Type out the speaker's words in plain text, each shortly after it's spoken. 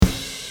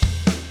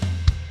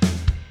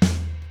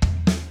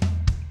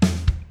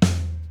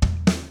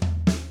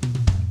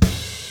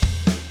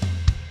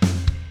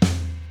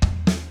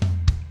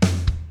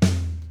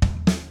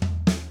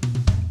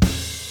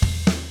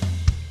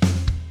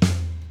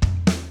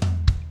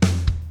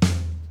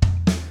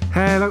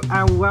Hello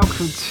and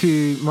welcome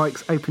to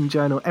Mike's Open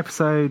Journal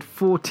episode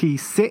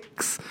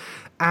 46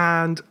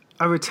 and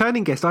a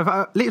returning guest.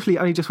 I've literally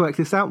only just worked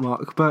this out,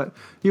 Mark, but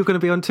you're going to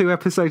be on 2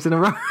 episodes in a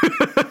row.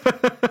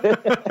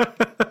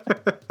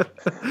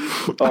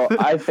 Oh,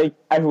 I think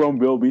everyone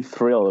will be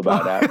thrilled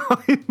about that.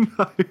 I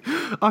know.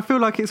 I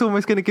feel like it's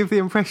almost going to give the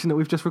impression that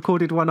we've just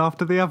recorded one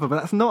after the other, but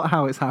that's not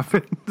how it's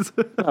happened.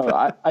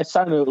 No, I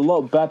sounded a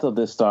lot better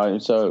this time,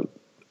 so...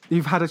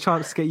 You've had a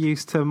chance to get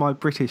used to my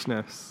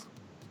Britishness.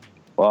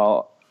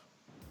 Well,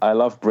 I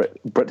love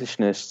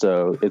Britishness,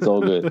 so it's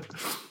all good.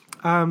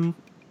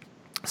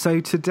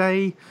 So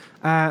today,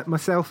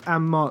 myself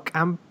and Mark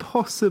and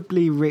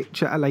possibly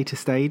Rich at a later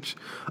stage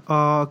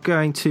are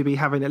going to be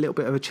having a little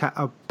bit of a chat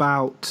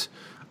about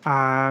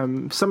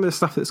some of the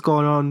stuff that's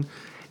gone on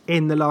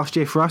in the last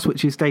year for us,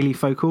 which is Daily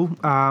Focal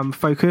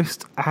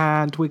focused,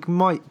 and we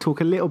might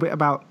talk a little bit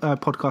about a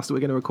podcast that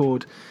we're going to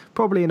record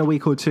probably in a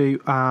week or two,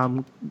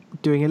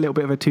 doing a little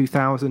bit of a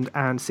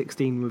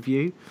 2016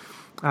 review.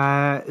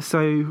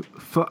 So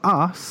for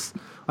us,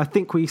 I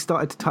think we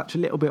started to touch a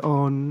little bit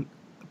on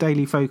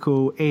Daily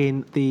Focal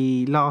in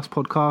the last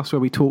podcast where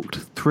we talked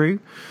through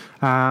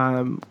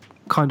kind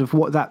of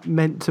what that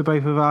meant to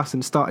both of us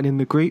and starting in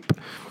the group.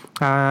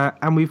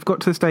 And we've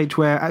got to the stage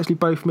where actually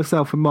both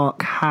myself and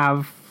Mark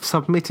have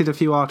submitted a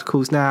few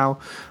articles now,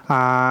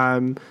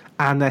 and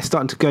they're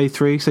starting to go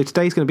through. So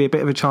today's going to be a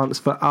bit of a chance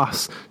for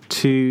us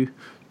to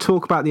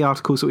talk about the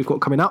articles that we've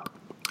got coming up,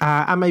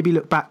 and maybe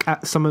look back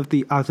at some of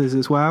the others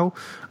as well.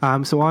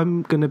 So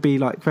I'm going to be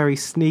like very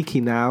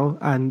sneaky now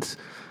and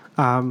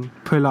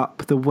pull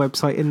up the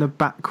website in the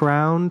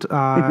background.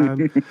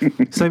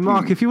 So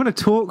Mark, if you want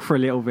to talk for a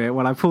little bit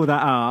while I pull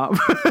that up.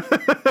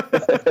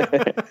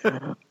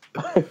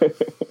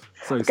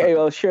 Okay,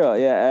 well, sure,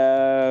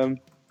 yeah.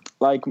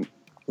 Like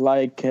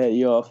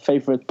your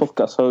favorite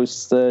podcast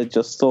host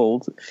just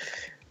told,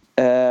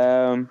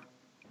 I've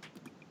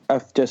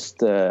just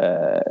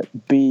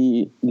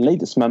be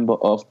latest member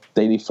of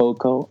Daily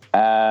Focal,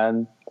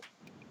 and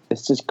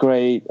it's this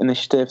great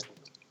initiative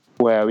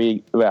where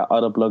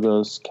other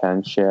bloggers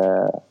can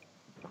share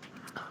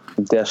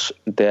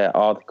their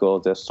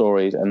articles, their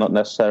stories, and not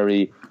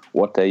necessarily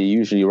what they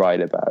usually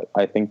write about.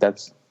 I think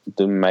that's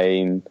the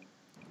main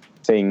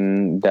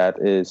thing that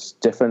is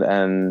different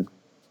and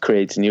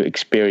creates a new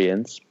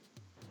experience.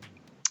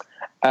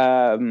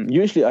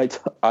 Usually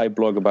I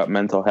blog about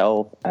mental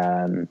health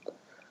and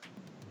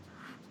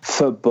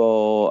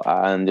football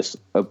and just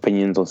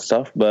opinions on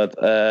stuff, but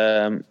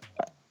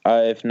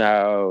I've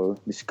now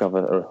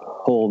discovered a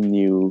whole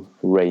new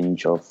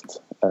range of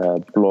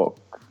blog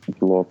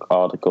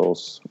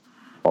articles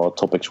or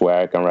topics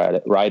where I can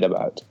write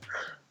about.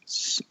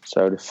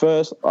 So the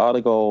first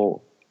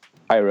article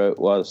I wrote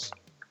was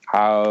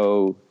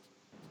how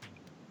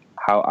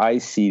I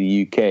see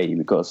the UK,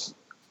 because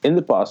in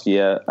the past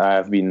year I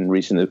have been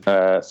reaching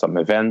some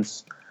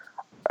events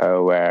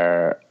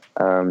where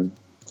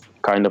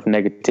kind of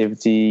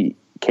negativity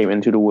came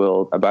into the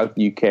world about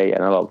the UK,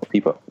 and a lot of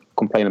people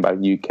complain about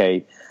the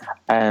UK.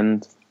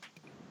 And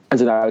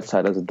as an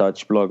outsider, as a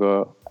Dutch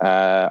blogger,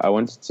 I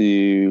wanted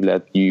to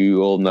let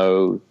you all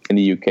know in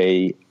the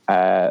UK,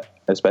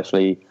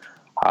 especially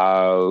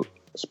how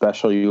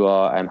special you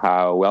are and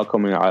how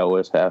welcoming I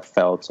always have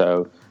felt.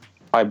 So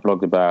I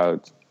blogged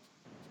about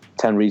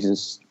 10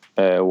 reasons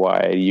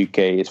why the UK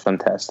is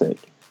fantastic.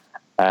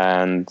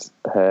 And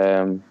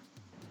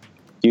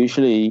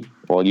usually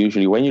when you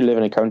live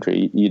in a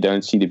country, you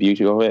don't see the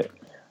beauty of it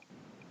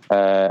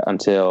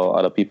until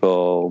other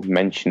people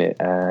mention it,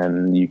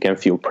 and you can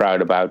feel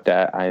proud about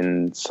that.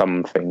 And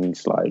some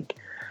things like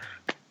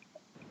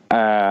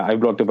I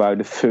blogged about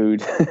the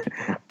food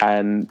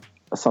and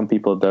some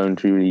people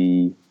don't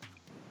really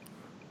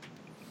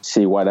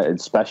see why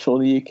it's special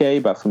in the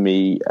UK, but for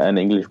me, an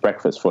English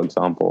breakfast, for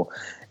example,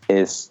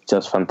 is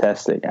just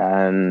fantastic.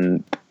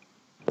 And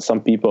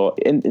some people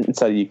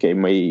inside the UK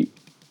may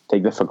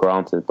take that for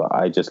granted, but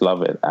I just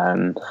love it.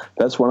 And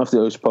that's one of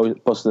those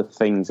positive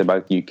things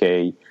about the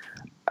UK.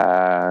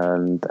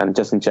 And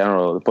just in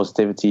general, the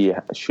positivity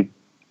should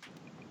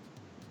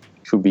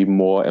be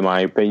more, in my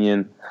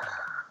opinion.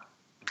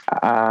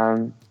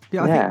 I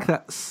think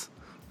that's...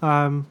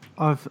 I've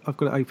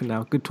got it open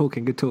now. Good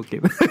talking. Your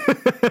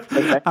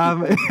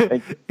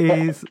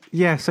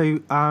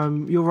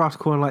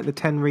article on like the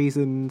 10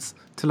 reasons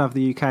to love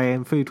the UK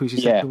and food was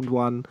your second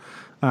one,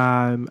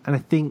 and I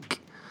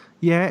think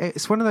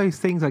it's one of those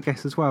things, I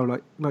guess, as well.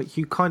 Like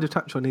you kind of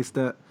touch on is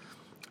that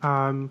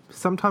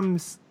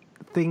sometimes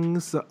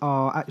things that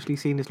are actually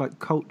seen as like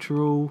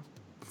cultural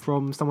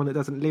from someone that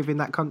doesn't live in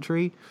that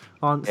country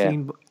aren't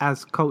seen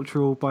as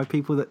cultural by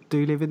people that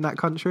do live in that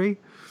country.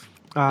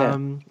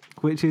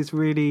 Which is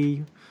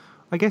really,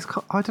 I guess,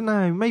 I don't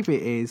know, maybe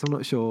it is, I'm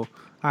not sure.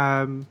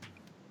 But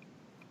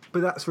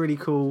that's really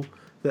cool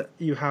that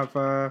you have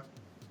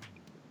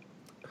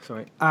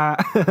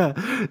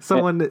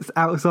someone that's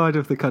outside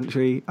of the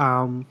country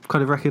kind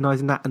of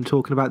recognising that and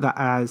talking about that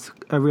as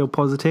a real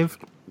positive.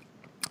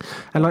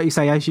 And like you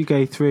say, as you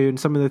go through and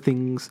some of the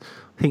things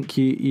I think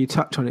you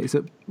touch on, it's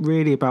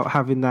really about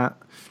having that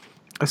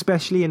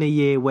especially in a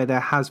year where there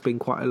has been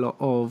quite a lot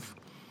of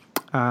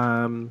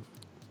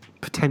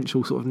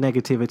potential sort of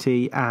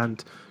negativity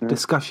and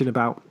discussion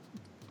about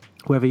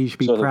whether you should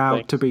be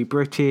proud to be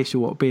British or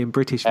what being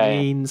British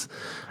means.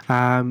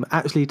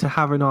 Actually, to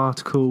have an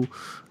article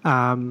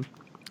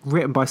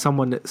written by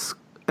someone that's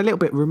a little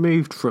bit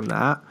removed from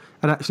that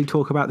and actually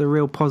talk about the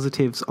real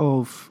positives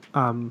of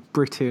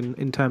Britain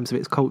in terms of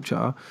its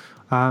culture,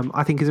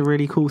 I think is a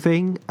really cool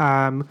thing.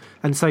 And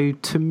so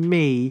to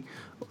me,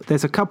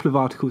 there's a couple of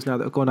articles now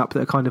that have gone up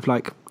that are kind of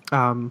like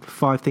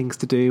 5 things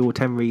to do or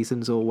 10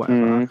 reasons or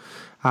whatever.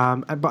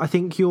 But I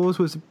think yours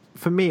was,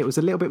 for me, it was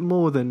a little bit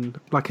more than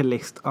like a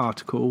list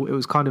article. It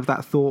was kind of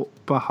that thought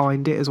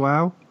behind it as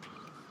well.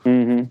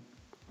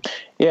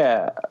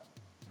 Yeah.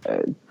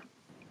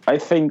 I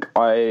think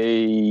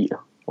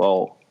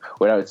without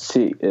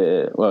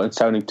it's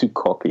sounding too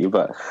cocky,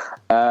 but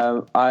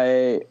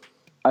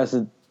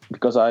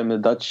because I'm a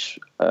Dutch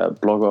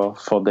blogger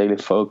for Daily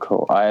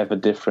Focal, I have a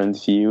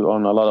different view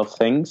on a lot of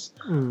things.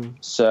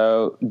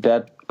 So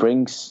that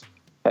brings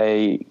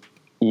a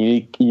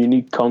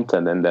unique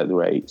content in that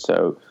way.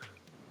 So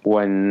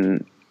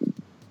when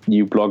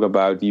you blog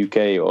about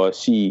UK or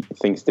see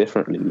things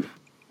differently,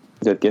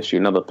 that gives you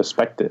another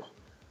perspective.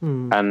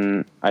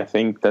 And I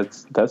think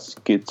that's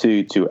good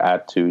too, to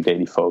add to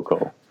Daily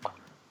Focal.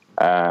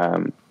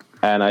 And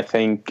I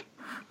think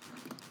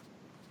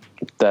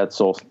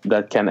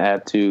that can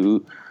add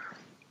to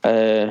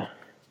the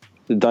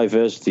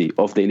diversity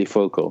of Daily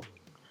Focal.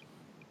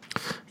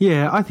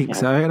 Yeah, I think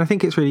so. And I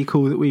think it's really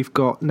cool that we've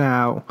got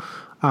now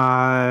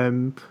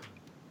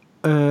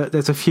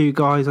there's a few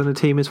guys on the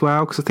team as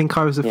well, because I think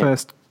I was the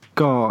first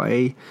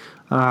guy,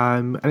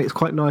 and it's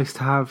quite nice to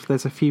have,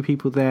 there's a few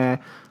people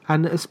there.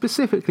 And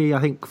specifically,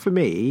 I think for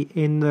me,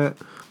 in that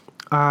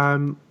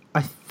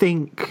I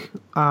think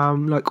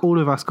like all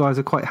of us guys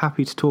are quite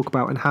happy to talk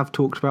about and have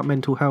talked about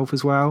mental health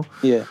as well.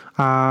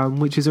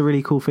 Which is a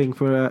really cool thing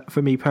for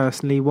me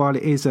personally. While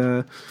it is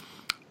a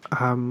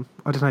I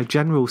don't know,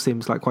 general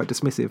seems like quite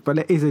dismissive, but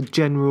it is a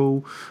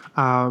general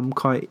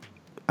quite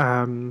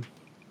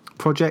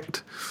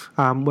project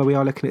where we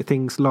are looking at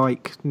things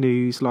like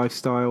news,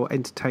 lifestyle,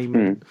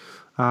 entertainment,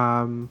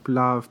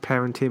 love,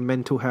 parenting,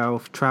 mental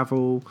health,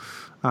 travel,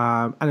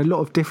 and a lot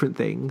of different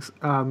things.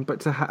 But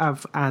to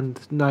have and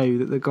know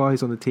that the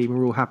guys on the team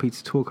are all happy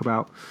to talk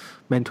about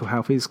mental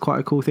health is quite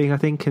a cool thing, I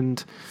think,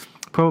 and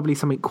probably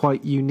something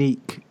quite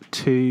unique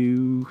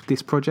to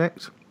this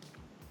project.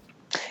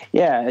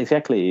 Yeah,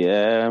 exactly.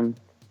 I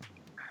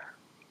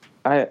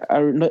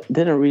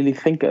didn't really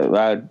think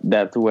about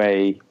that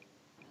way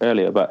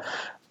earlier, but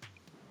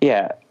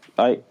yeah,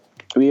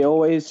 we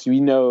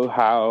know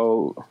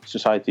how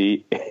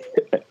society.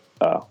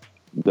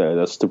 That's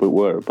a stupid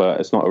word, but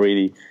it's not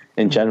really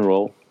in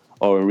general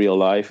or in real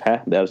life.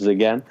 There's it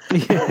again.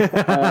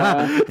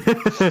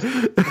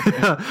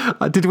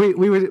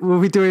 Were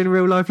we doing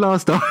real life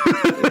last time?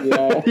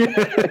 Yeah.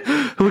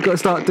 We've got to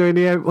start doing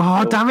the.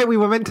 Oh, damn it! We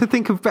were meant to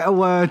think of better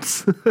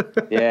words.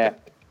 Yeah,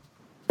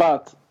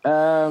 but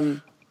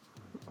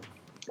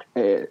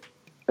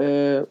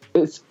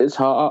it's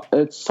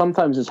hard.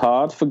 Sometimes it's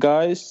hard for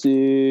guys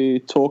to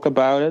talk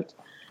about it,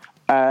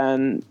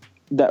 and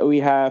that we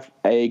have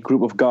a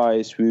group of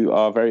guys who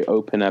are very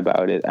open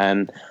about it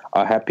and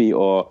are happy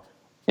or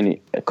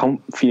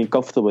feeling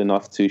comfortable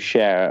enough to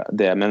share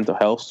their mental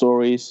health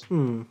stories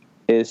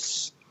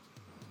is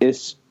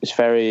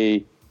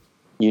very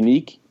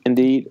unique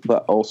indeed,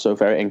 but also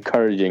very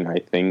encouraging, I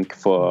think,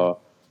 for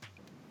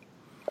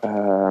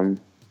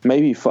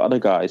maybe for other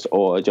guys,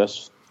 or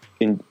just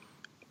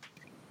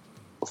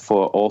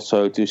for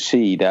also to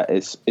see that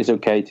it's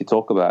okay to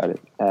talk about it,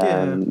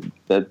 and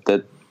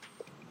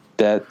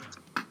that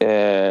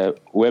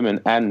women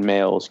and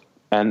males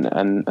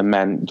and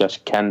men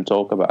just can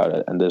talk about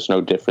it, and there's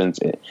no difference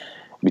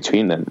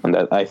between them, and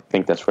that, I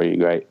think that's really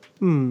great.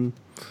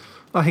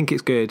 I think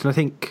it's good, and I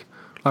think,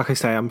 like I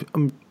say,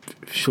 I'm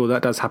sure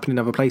that does happen in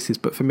other places,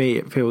 but for me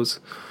it feels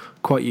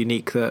quite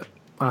unique that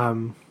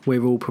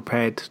we're all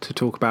prepared to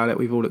talk about it.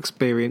 We've all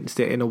experienced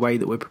it in a way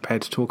that we're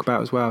prepared to talk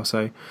about as well,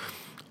 so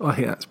I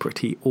think that's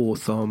pretty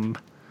awesome.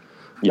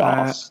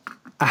 Yes.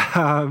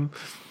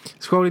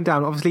 Scrolling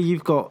down, obviously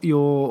you've got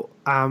your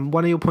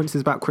one of your points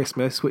is about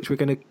Christmas, which we're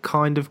going to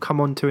kind of come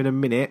on to in a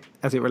minute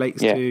as it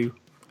relates to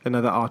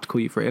another article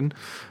you've written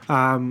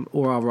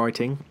or are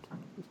writing.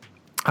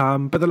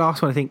 But the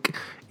last one I think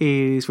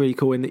is really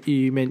cool in that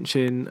you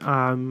mention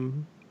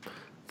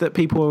that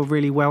people are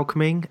really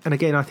welcoming. And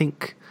again, I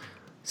think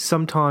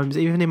sometimes,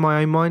 even in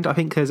my own mind, I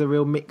think there's a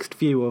real mixed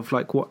view of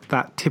like what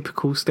that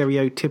typical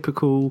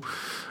stereotypical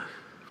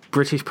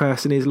British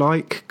person is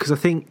like, because I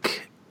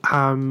think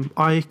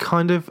I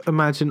kind of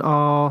imagine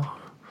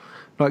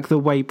like the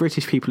way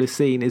British people are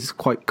seen is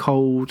quite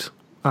cold,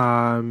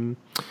 like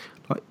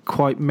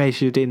quite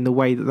measured in the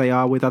way that they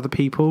are with other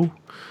people.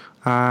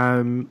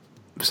 So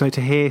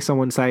to hear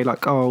someone say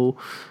like, oh,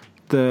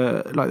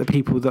 the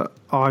people that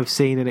I've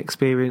seen and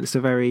experienced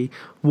are very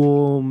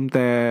warm,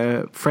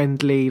 they're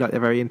friendly, like they're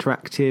very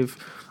interactive.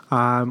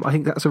 I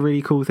think that's a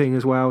really cool thing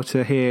as well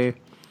to hear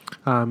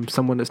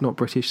someone that's not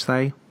British,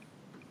 say?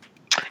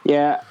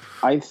 Yeah,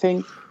 I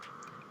think.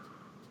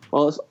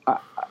 Well,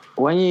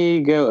 when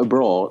you go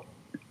abroad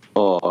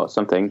or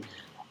something,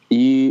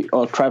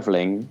 or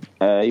traveling,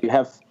 you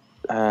have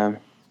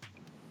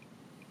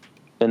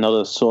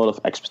another sort of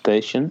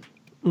expectation.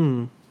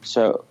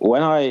 So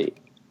when I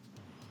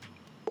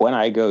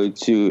go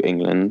to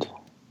England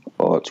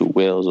or to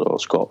Wales or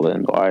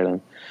Scotland or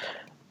Ireland,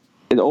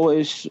 it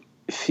always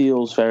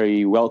feels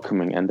very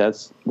welcoming, and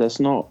that's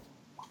not.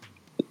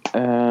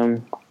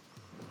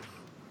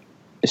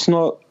 It's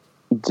not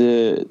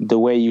the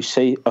way you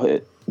say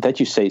that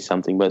you say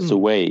something, but it's the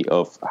way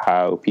of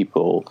how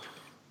people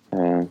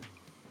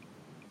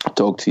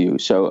talk to you.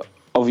 So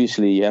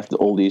obviously you have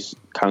all these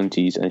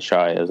counties and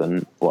shires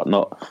and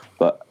whatnot,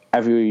 but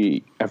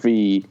every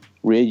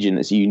region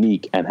is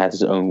unique and has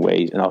its own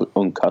ways and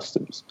own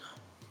customs.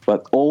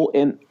 But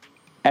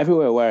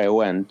everywhere where I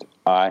went,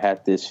 I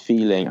had this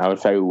feeling I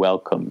was very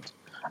welcomed,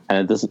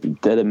 and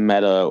it didn't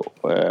matter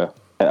whether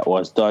it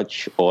was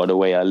Dutch or the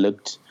way I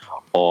looked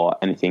or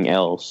anything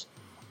else.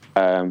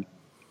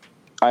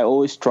 I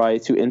always try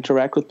to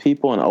interact with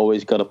people, and I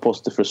always got a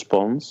positive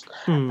response.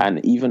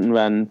 And even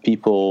when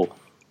people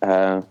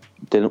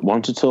didn't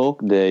want to talk,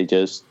 they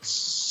just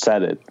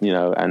said it,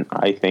 and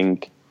I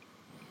think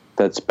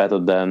that's better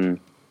than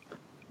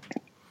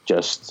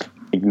just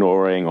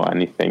ignoring or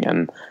anything.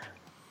 And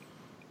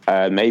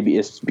maybe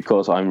it's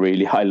because I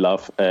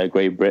love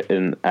Great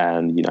Britain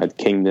and United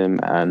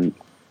Kingdom, and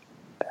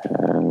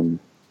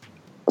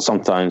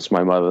sometimes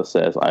my mother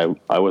says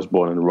I was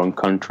born in the wrong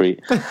country,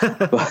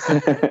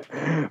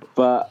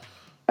 but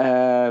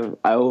I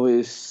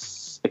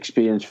always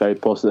experience very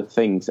positive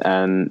things,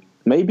 and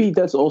maybe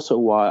that's also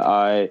why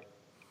I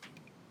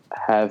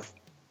have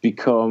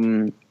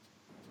become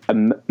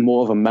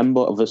more of a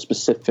member of a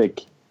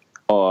specific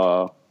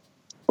or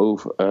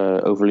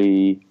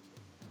overly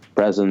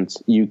present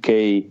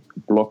UK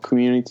blog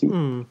community.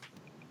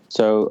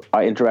 So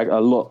I interact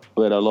a lot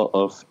with a lot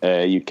of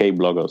UK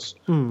bloggers.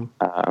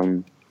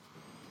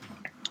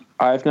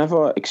 I've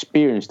never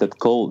experienced that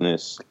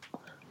coldness,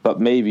 but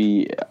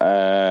maybe,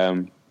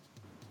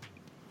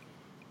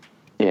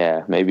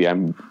 maybe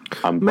I'm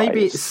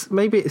biased.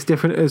 Maybe it's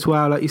different as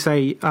well. Like you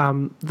say,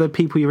 the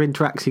people you're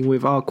interacting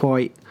with are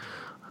quite,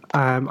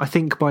 I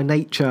think by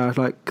nature,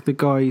 like the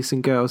guys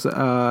and girls that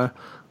are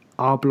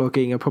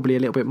blogging are probably a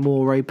little bit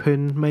more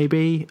open.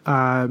 Maybe,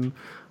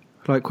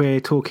 like we're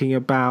talking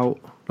about,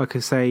 like I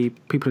say,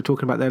 people are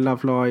talking about their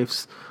love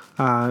lives,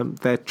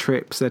 their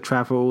trips, their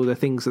travel, the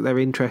things that they're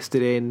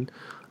interested in,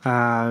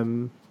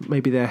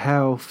 maybe their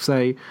health.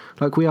 So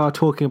like we are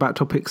talking about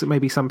topics that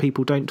maybe some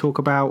people don't talk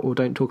about or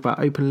don't talk about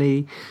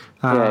openly.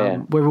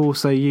 We're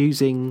also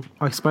using,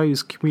 I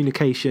suppose,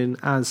 communication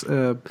as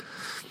a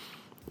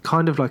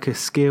kind of like a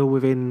skill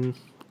within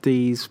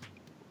these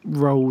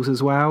roles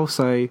as well.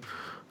 So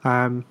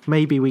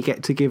maybe we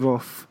get to give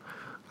off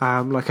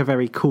like a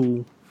very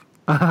cool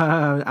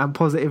and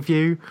positive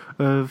view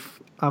of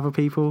other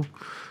people.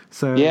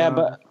 So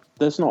but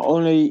there's not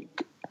only.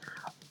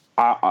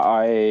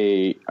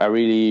 I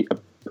really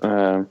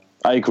I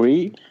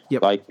agree.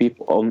 Yep. Like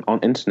people on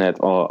internet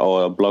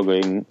or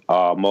blogging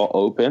are more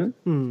open.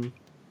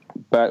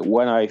 But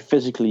when I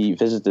physically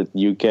visited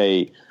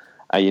UK,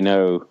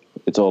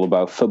 it's all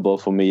about football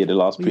for me the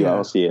last few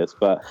years.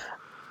 But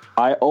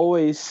I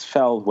always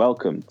felt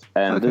welcomed,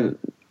 and it didn't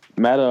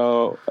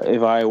matter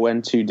if I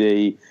went to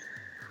the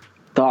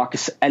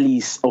darkest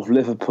alleys of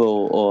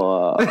Liverpool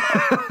or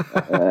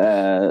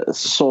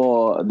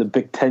saw the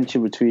big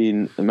tension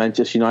between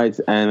Manchester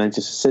United and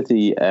Manchester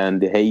City and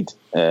the hate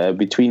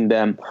between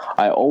them.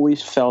 I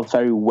always felt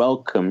very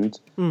welcomed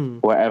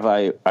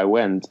wherever I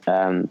went,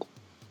 and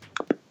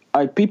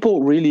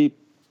people really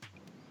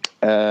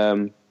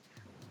how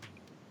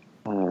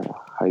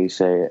you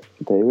say it,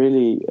 they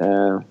really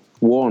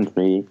warned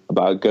me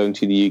about going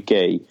to the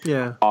UK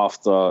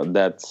after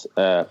that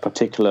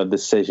particular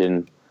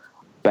decision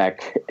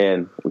back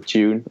in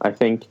June, I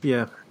think.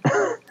 They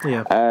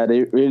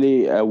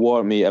really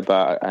warned me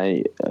about.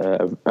 I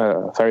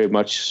very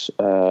much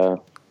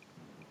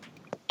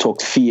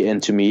talked fear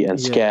into me and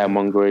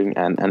scaremongering,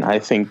 and I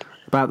think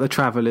about the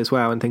travel as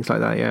well and things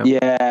like that.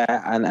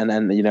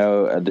 And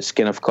the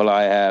skin of color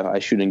I have, I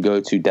shouldn't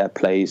go to that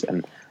place,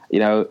 and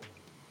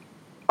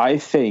I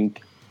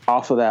think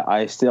after that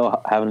I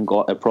still haven't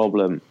got a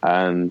problem,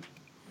 and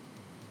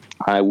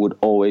I would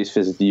always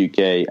visit the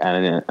UK,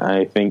 and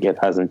I think it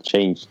hasn't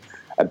changed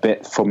a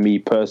bit for me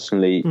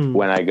personally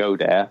when I go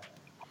there.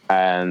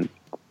 And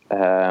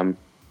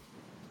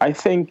I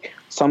think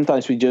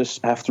sometimes we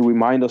just have to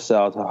remind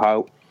ourselves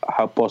how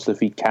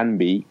positive we can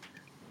be,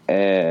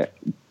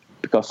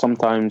 because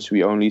sometimes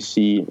we only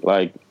see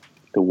like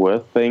the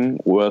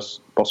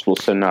worst possible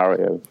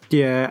scenario.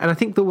 Yeah, and I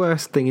think the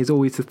worst thing is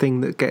always the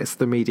thing that gets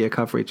the media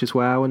coverage as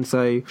well, and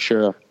so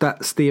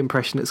that's the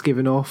impression that's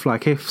given off.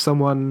 Like if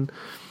someone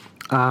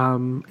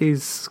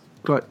is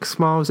like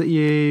smiles at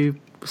you,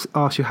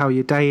 asks you how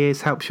your day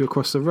is, helps you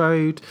across the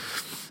road,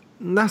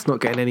 that's not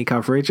getting any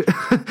coverage.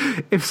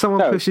 If someone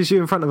No. pushes you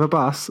in front of a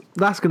bus,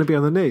 that's going to be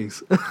on the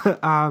news.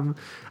 And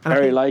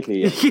Very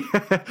likely. Yeah.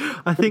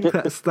 yeah, I think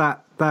that's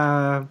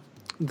the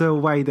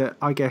way that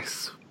I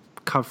guess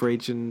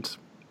coverage and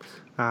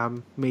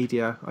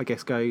media, I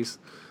guess, goes.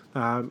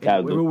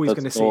 We're always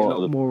going to see a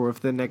lot more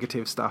of the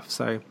negative stuff.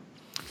 So,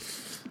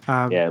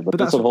 but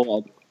that's a whole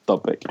other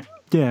topic.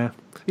 Yeah.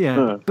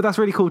 But that's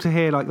really cool to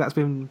hear. Like that's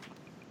been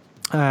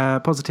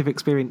a positive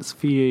experience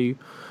for you,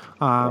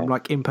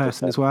 like in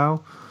person as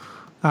well.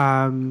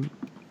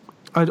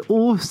 I'd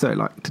also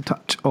like to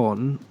touch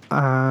on.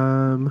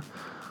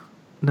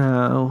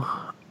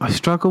 Now, I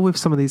struggle with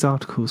some of these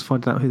articles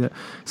finding out who that.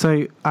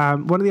 So,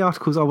 one of the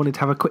articles I wanted to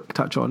have a quick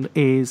touch on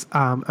is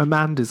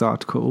Amanda's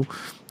article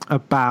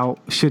about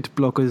should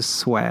bloggers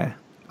swear,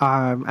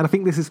 and I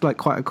think this is like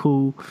quite a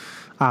cool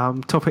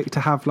topic to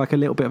have like a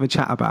little bit of a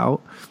chat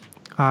about.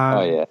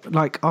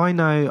 Like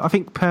I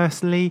think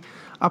personally,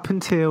 up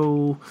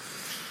until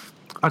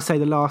I'd say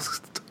the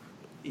last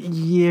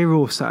year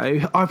or so,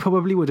 I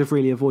probably would have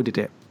really avoided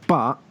it.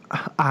 But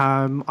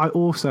I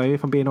also,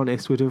 if I'm being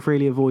honest, would have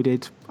really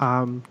avoided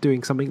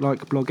doing something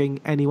like blogging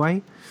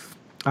anyway.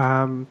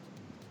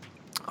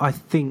 I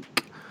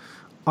think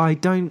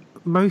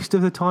most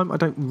of the time, I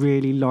don't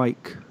really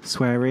like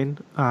swearing.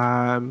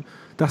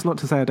 That's not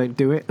to say I don't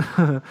do it.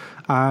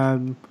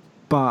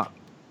 But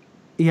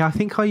yeah, I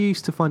think I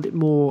used to find it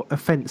more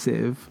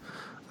offensive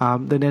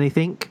than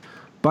anything.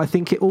 But I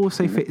think it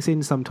also fits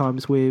in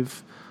sometimes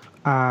with,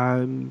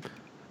 I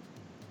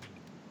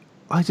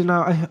don't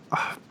know,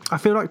 I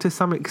feel like to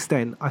some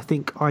extent, I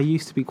think I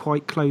used to be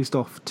quite closed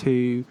off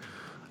to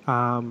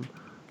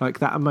like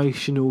that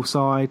emotional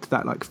side,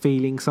 that like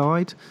feeling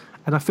side.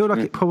 And I feel like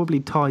it probably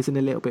ties in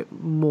a little bit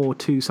more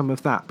to some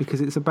of that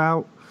because it's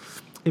about,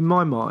 in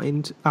my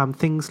mind,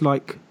 things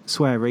like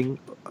swearing,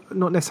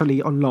 not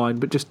necessarily online,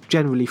 but just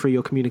generally through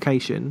your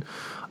communication,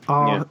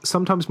 are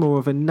sometimes more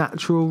of a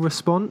natural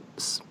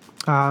response.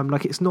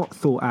 Like it's not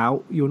thought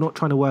out. You're not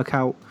trying to work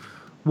out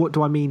what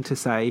do I mean to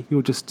say.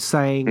 You're just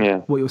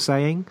saying what you're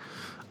saying.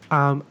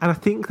 And I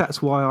think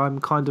that's why I'm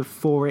kind of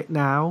for it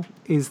now,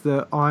 is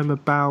that I'm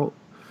about,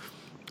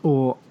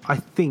 or I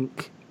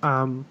think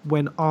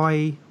when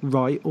I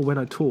write or when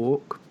I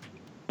talk,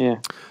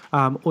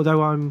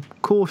 although I'm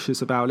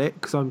cautious about it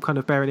because I'm kind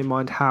of bearing in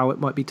mind how it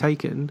might be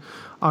taken,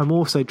 I'm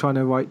also trying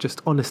to write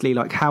just honestly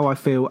like how I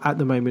feel at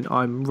the moment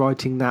I'm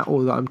writing that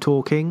or that I'm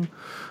talking.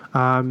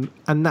 And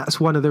that's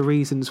one of the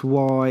reasons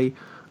why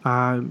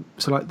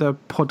so like the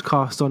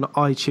podcast on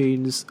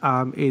iTunes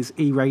is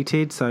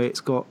E-rated, so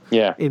it's got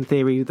in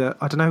theory that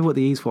I don't know what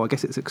the E's for. I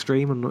guess it's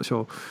extreme. I'm not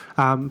sure,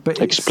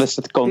 but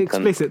explicit content.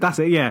 Explicit. That's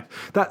it. Yeah,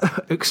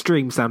 that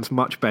extreme sounds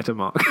much better,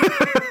 Mark.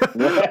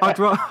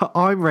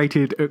 I'm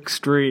rated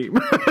extreme.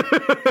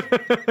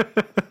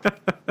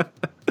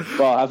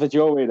 Well, have it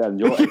your way then.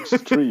 You're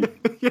extreme.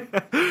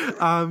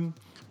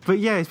 But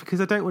yeah, it's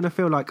because I don't want to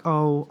feel like,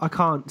 oh, I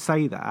can't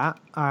say that.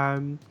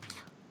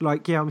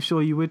 Like, yeah, I'm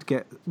sure you would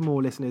get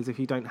more listeners if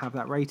you don't have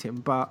that rating,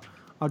 but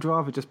I'd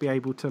rather just be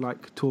able to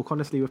like talk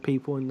honestly with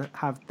people and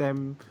have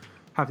them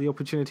have the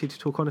opportunity to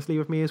talk honestly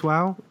with me as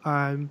well.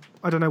 I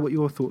don't know what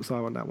your thoughts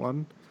are on that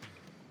one.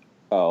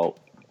 Oh,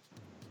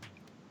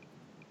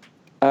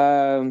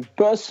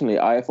 personally,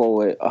 I've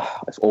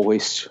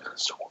always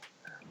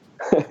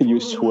you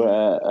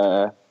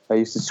swear. I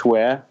used to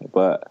swear,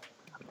 but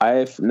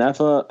I've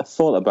never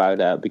thought about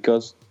that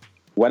because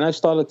when I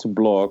started to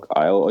blog,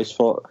 I always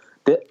thought,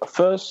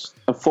 first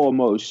and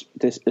foremost,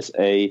 this is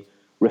a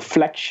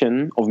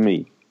reflection of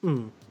me.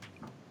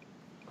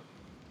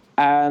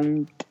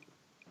 And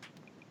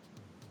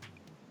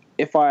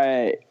if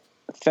I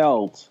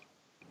felt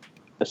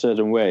a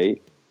certain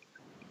way,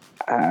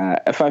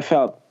 if I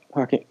felt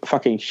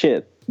fucking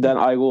shit, then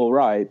I will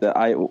write that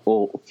I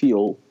will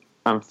feel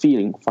I'm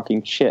feeling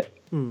fucking shit.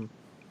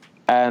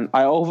 And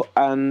I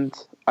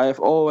have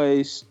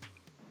always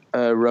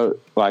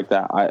wrote like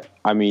that.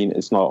 I mean,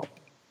 it's not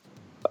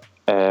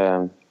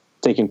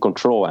taking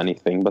control or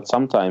anything, but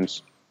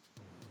sometimes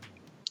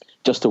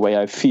just the way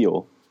I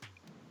feel.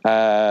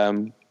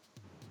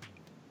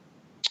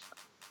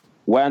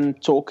 When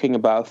talking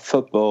about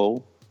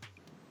football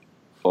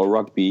or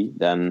rugby,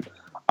 then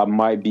I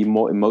might be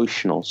more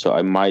emotional, so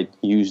I might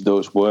use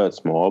those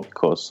words more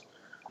because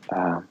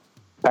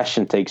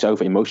passion takes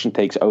over, emotion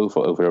takes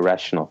over the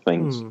rational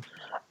things.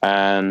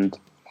 And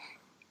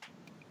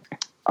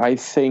I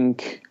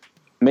think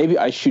maybe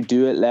I should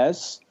do it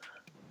less,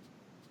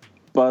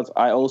 but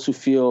I also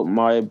feel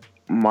my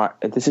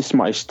this is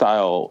my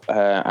style,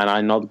 and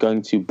I'm not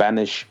going to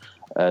banish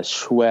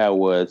swear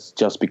words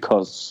just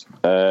because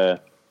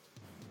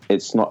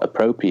it's not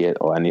appropriate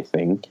or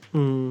anything.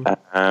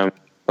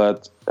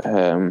 But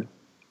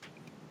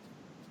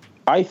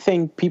I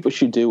think people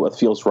should do what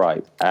feels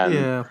right.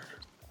 And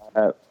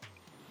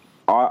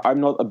I'm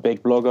not a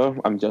big blogger.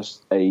 I'm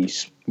just a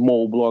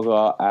small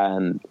blogger,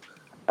 and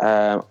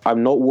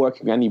I'm not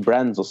working any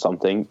brands or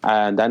something.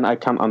 And then I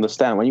can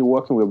understand when you're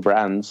working with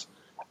brands,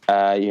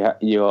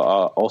 you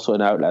are also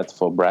an outlet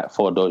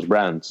for those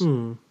brands.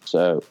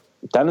 So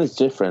then it's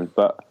different.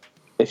 But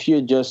if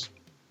you just,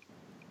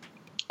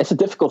 it's a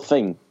difficult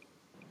thing.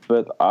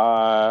 But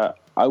I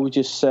would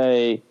just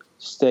say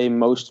stay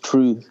most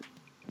true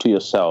to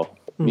yourself.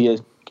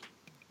 Keep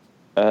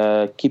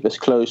as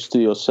close to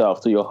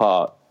yourself, to your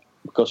heart,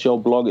 because your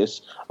blog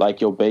is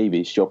like your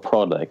baby, it's your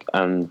product.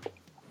 And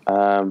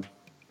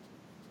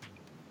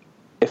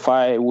if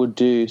I would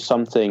do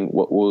something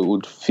what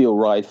would feel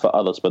right for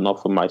others but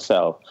not for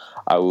myself,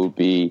 I would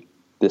be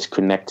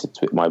disconnected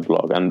with my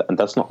blog, and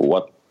that's not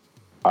what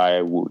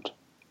I would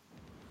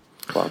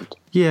want.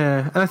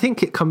 Yeah, and I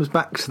think it comes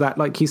back to that,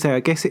 like you say, I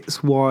guess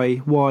it's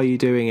why are you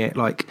doing it?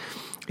 Like,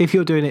 if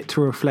you're doing it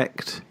to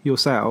reflect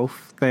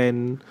yourself,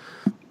 then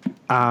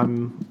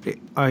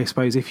I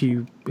suppose if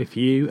you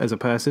as a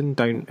person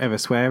don't ever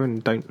swear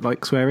and don't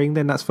like swearing,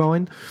 then that's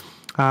fine.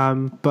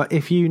 But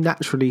if you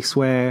naturally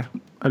swear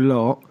a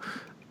lot,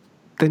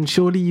 then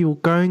surely you're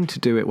going to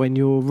do it when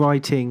you're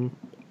writing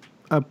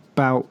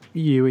about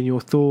you and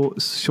your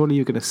thoughts. Surely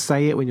you're going to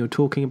say it when you're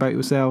talking about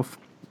yourself.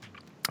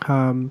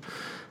 And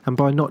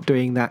by not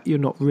doing that, you're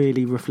not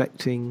really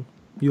reflecting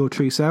your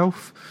true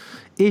self.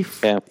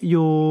 If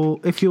you're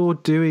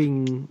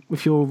writing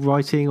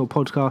or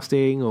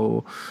podcasting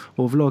or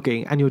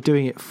vlogging, and you're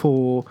doing it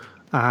for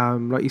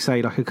like you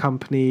say, like a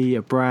company,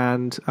 a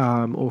brand,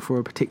 or for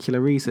a particular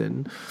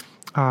reason,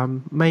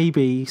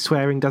 maybe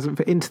swearing doesn't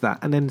fit into that.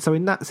 And then so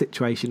in that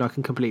situation, I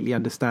can completely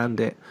understand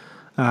it.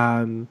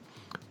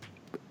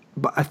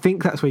 But I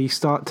think that's where you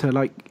start to,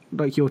 like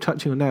you're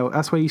touching on now,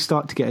 that's where you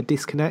start to get a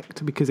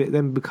disconnect, because it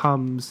then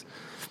becomes,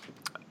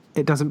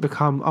 it doesn't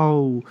become,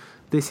 oh,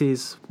 this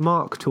is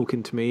Mark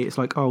talking to me. It's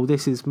like, oh,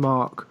 this is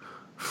Mark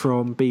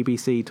from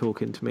BBC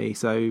talking to me.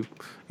 So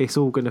it's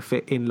all going to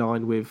fit in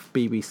line with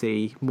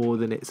BBC more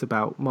than it's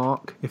about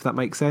Mark, if that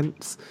makes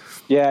sense.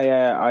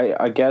 Yeah.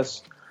 I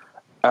guess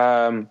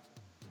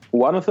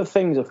one of the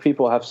things that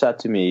people have said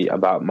to me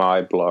about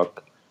my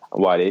blog,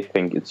 why they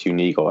think it's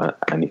unique or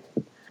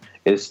anything,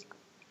 is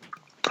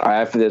I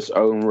have this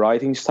own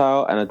writing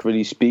style and it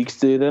really speaks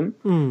to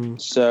them.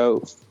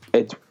 So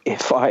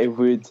if I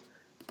would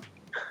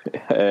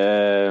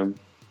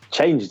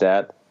change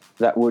that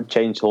would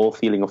change the whole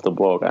feeling of the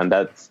blog, and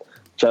that's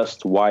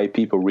just why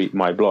people read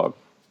my blog.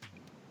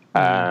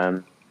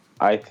 And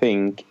I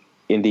think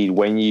indeed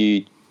when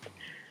you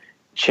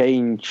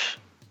change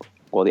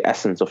the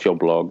essence of your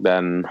blog,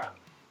 then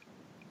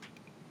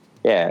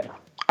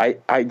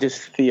I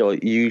just feel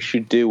you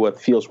should do what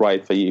feels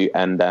right for you,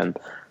 and then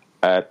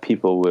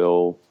people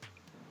will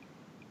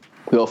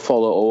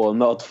follow or will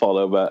not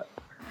follow, but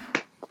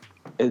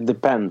it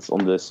depends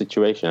on the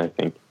situation, I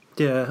think.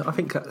 Yeah, I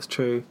think that's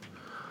true.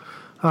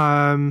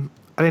 And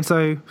then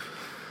so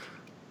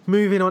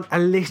moving on a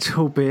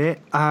little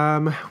bit,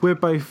 we're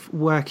both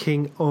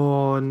working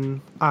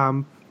on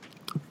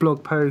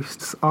blog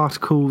posts,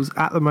 articles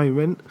at the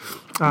moment.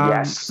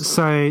 Yes.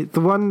 So the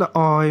one that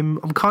I'm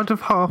kind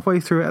of halfway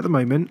through it at the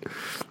moment.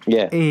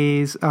 Yeah.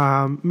 Is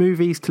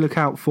movies to look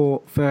out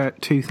for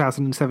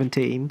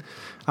 2017.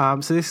 So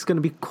this is going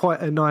to be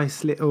quite a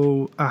nice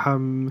little.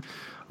 I'm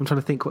trying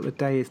to think what the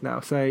day is now.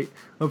 So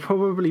I'll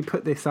probably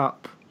put this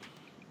up.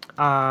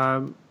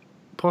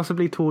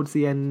 Possibly towards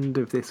the end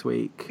of this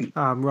week,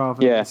 rather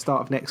than the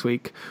start of next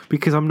week,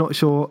 because I'm not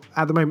sure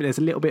at the moment. There's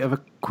a little bit of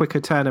a quicker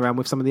turnaround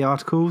with some of the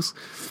articles,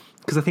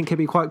 because I think it'd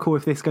be quite cool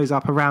if this goes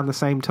up around the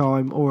same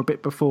time or a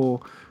bit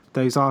before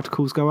those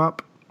articles go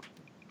up.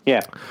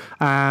 Yeah.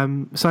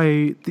 I'm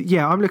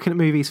looking at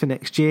movies for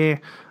next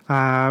year.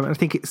 I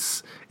think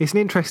it's an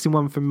interesting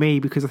one for me,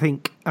 because I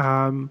think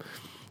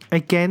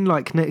again,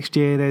 like next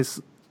year,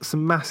 there's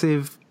some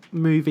massive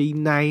movie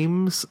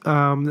names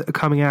that are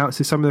coming out.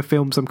 So some of the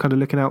films I'm kind of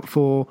looking out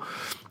for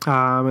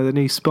are the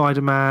new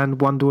Spider-Man,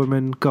 Wonder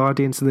Woman,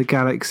 Guardians of the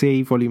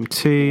Galaxy Volume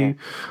 2,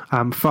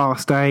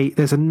 Fast 8.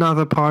 There's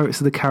another Pirates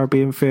of the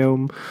Caribbean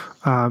film,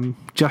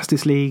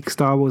 Justice League,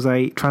 Star Wars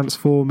 8,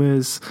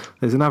 Transformers.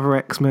 There's another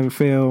X-Men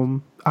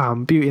film,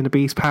 Beauty and the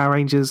Beast, Power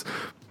Rangers,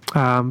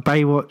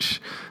 Baywatch,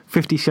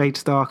 50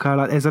 Shades Darker.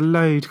 Like, there's a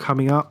load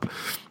coming up.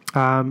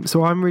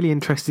 So I'm really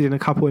interested in a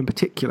couple in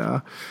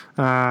particular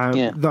that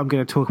I'm going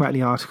to talk about in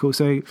the article.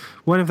 So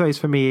one of those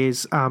for me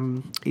is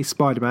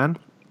Spider-Man.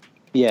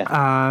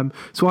 Yeah.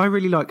 So I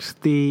really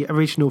liked the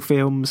original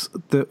films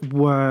that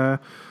were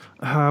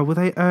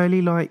they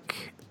early,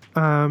 like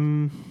I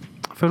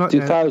feel like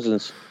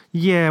 2000s.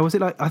 Yeah, was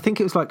it like, I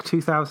think it was like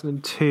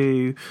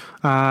 2002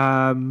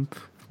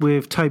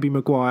 with Tobey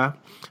Maguire.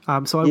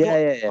 So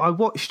I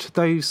watched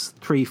those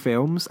three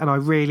films and I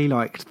really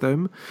liked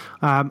them.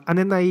 And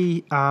then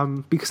they,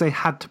 because they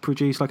had to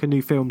produce like a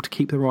new film to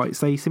keep the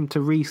rights, they seemed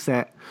to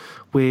reset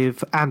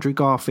with Andrew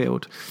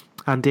Garfield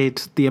and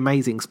did The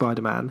Amazing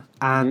Spider-Man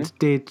and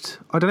did,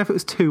 I don't know if it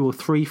was 2 or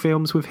 3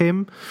 films with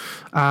him.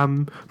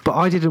 But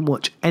I didn't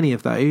watch any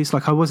of those.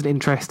 Like, I wasn't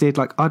interested.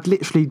 Like, I'd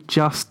literally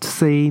just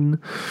seen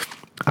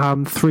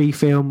 3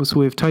 films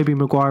with Tobey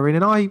Maguire in,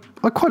 and I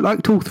quite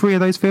liked all 3 of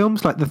those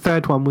films. Like, the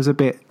third one was a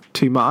bit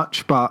too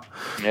much, but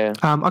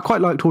I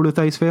quite liked all of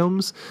those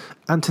films,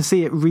 and to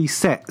see it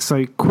reset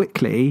so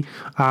quickly,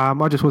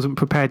 I just wasn't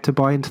prepared to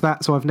buy into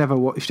that, so I've never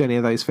watched any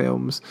of those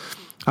films.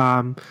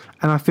 And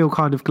I feel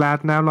kind of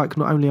glad now, like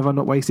not only have I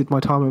not wasted my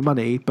time and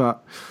money,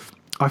 but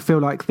I feel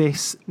like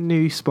this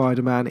new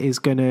Spider-Man is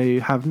going to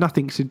have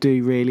nothing to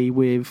do really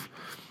with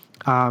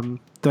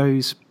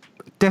those,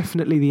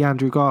 definitely the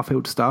Andrew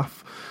Garfield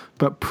stuff,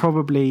 but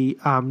probably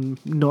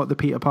not the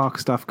Peter Parker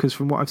stuff, because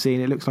from what I've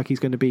seen, it looks like he's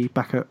going to be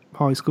back at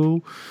high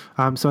school.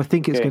 So I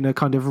think it's going to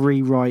kind of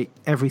rewrite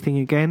everything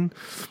again.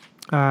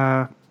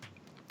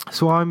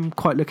 So I'm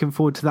quite looking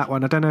forward to that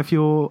one. I don't know if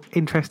you're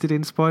interested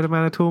in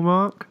Spider-Man at all,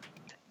 Mark?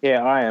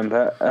 Yeah, I am.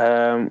 But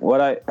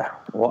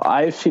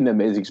I've seen the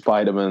Amazing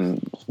Spider-Man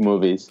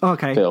movies,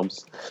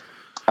 films,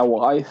 and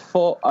what I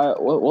thought,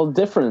 the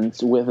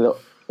difference with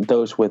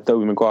those with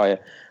Tobey Maguire,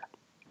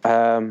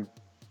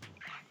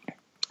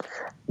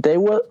 they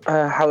were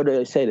how do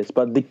I say this?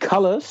 But the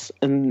colors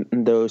in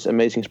those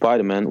Amazing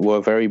Spider-Man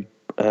were very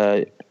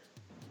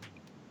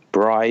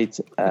bright,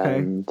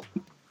 and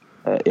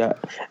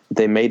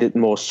they made it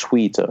more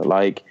sweeter.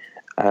 Like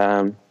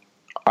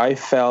I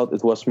felt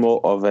it was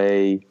more of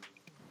a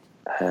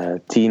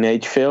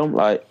teenage film.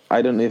 Like,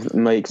 I don't know if it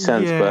makes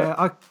sense,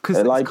 but because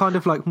it's kind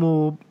of like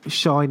more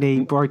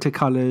shiny, brighter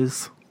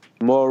colors,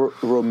 more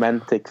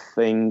romantic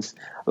things.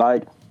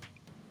 Like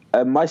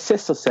my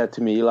sister said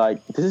to me,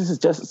 like, this is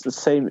just the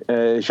same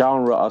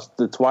genre as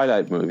the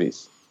Twilight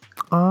movies.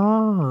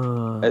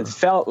 It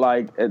felt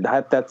like it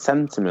had that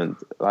sentiment,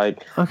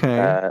 like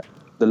the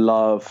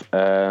love,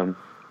 the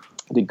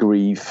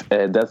grief,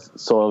 that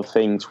sort of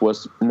things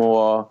was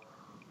more,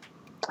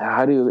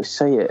 how do you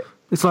say it?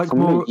 It's like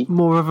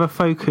more of a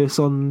focus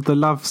on the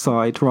love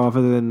side rather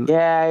than the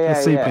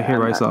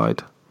superhero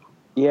side.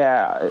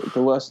 Yeah,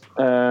 there was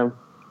more.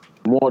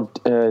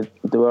 There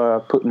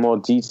were put more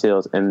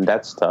details in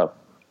that stuff.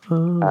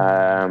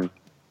 And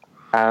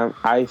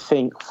I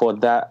think for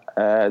that,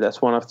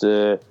 that's one of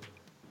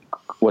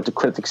what the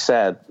critics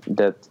said,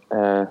 that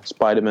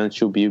Spider-Man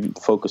should be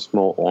focused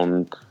more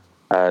on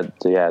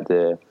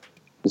the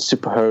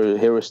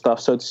superhero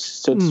stuff, so to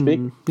speak,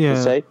 to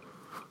say.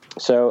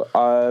 So.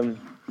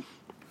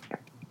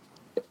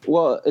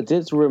 Well, it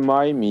did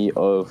remind me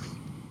of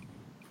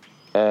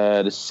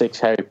the 6th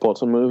Harry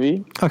Potter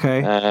movie.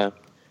 Okay.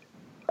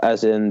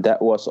 As in,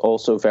 that was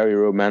also very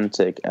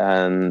romantic,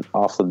 and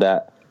after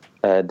that,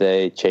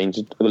 they changed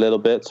it a little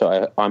bit.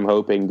 So I'm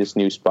hoping this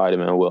new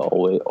Spider-Man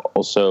will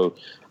also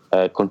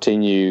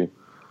continue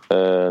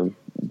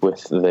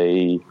with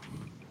the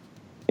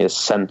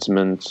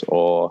sentiment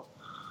or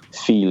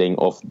feeling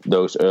of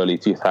those early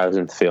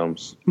 2000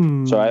 films.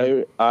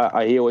 So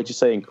I hear what you're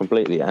saying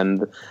completely,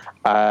 and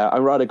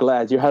I'm rather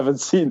glad you haven't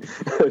seen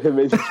The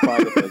Amazing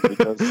Spider-Man,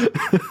 because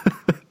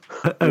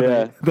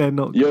they're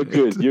not you're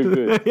good.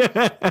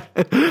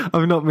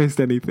 I've not missed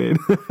anything.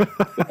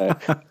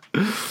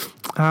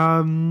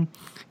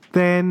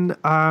 Then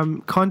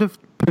kind of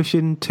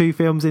pushing two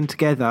films in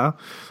together,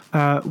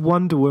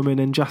 Wonder Woman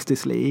and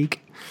Justice League.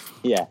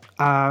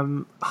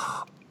 Oh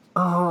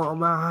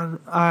man,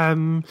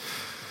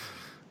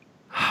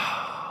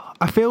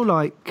 I feel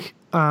like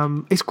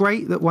it's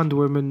great that Wonder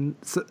Woman.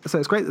 So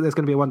it's great that there's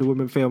going to be a Wonder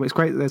Woman film. It's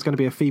great that there's going to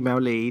be a female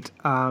lead.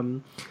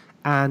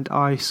 And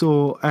I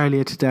saw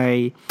earlier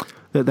today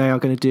that they are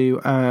going to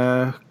do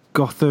a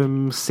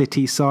Gotham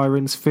City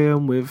Sirens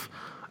film with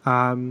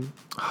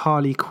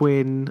Harley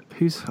Quinn.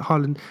 Who's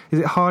Harlan? Is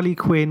it Harley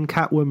Quinn,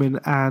 Catwoman,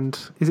 and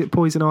is it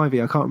Poison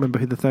Ivy? I can't remember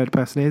who the third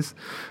person is.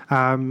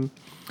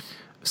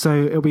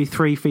 So it'll be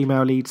 3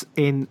 female leads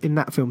in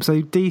that film.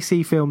 So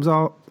DC films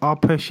are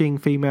pushing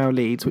female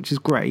leads, which is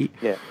great.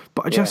 Yeah.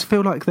 But I just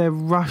feel like they're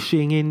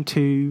rushing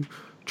into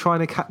trying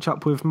to catch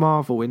up with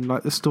Marvel in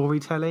like the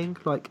storytelling.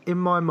 Like, in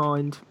my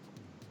mind,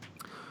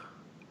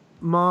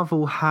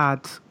 Marvel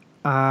had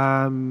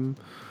like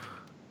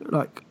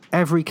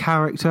every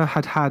character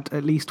had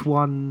at least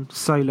one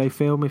solo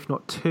film, if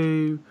not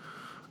 2,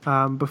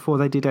 before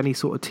they did any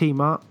sort of team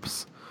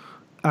ups.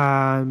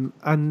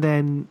 And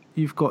then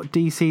you've got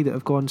DC that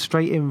have gone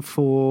straight in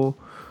for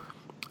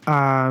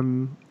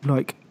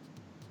like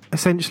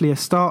essentially a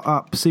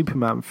start-up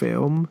Superman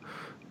film,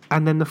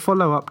 and then the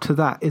follow-up to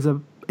that is a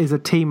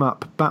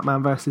team-up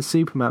Batman versus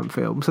Superman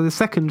film. So the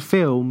second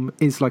film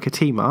is like a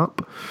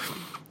team-up,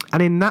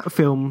 and in that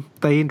film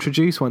they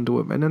introduce Wonder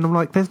Woman, and I'm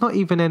like, there's not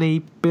even any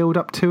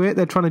build-up to it.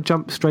 They're trying to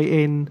jump straight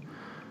in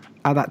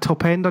at that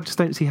top end. I just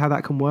don't see how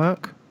that can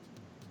work.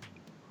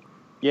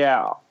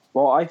 Yeah.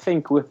 Well, I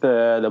think with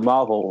the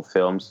Marvel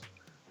films,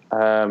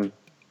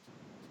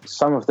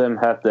 some of them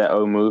had their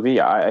own movie.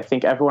 I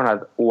think everyone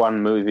had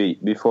one movie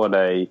before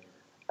the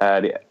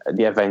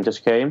Avengers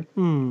came.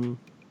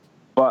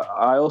 But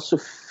I also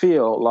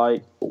feel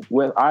like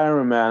with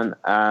Iron Man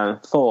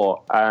and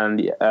Thor and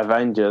the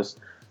Avengers,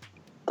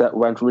 that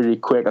went really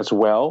quick as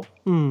well.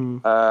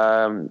 And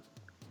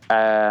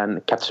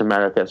Captain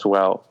America as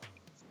well.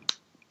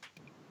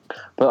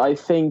 But I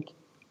think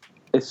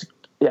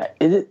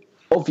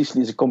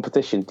obviously it's a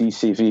competition,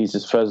 DC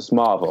versus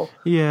Marvel.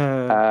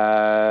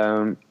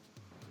 Yeah.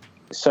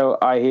 So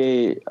I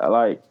hear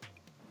like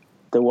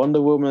the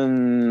Wonder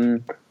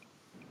Woman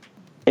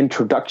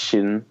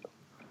introduction.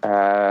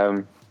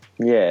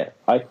 Yeah,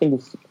 I think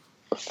it's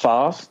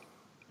fast,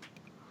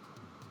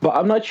 but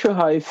I'm not sure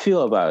how I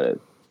feel about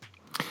it.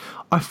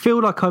 I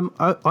feel like I'm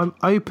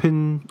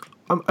open.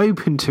 I'm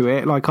open to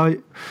it. Like I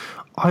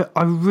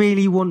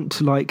really want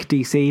to like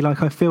DC.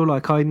 Like I feel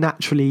like I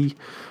naturally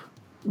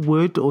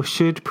would or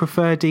should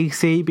prefer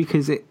DC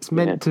because it's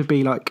meant to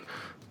be like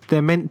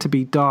they're meant to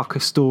be darker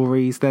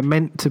stories. They're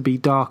meant to be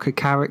darker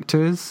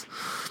characters.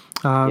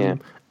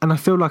 And I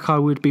feel like I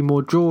would be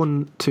more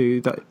drawn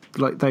to that,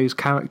 like those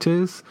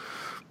characters.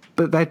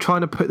 But they're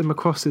trying to put them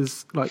across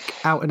as like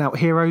out and out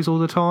heroes all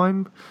the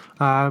time.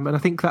 And I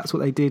think that's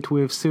what they did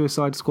with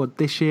Suicide Squad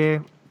this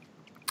year,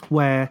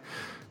 where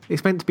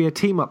it's meant to be a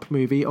team up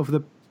movie of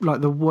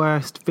the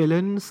worst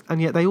villains,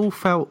 and yet they all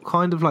felt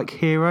kind of like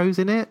heroes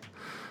in it.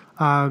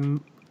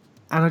 And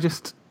I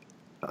just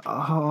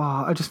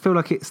feel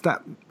like it's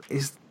the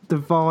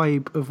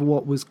vibe of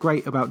what was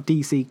great about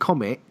DC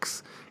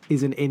Comics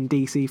isn't in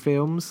DC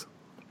films.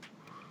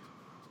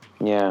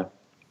 Yeah.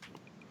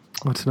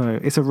 I don't know.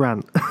 It's a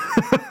rant.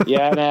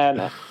 Yeah,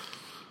 man.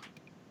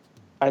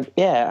 I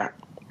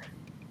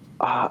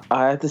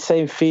had the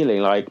same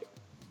feeling. Like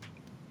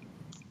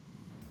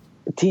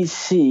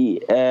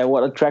DC,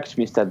 what attracts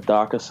me is that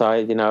darker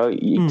side. You know,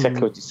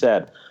 exactly what you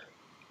said.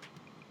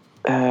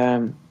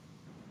 And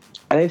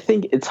I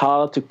think it's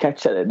harder to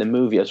catch that in the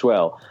movie as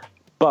well.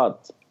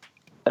 But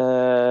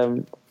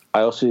I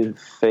also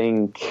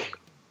think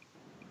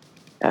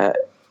I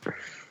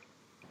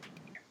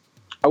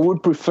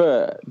would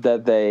prefer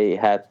that they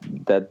had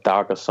that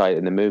darker side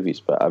in the movies,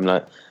 but I'm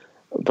not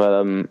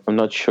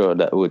sure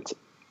that would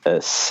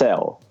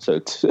sell.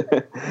 So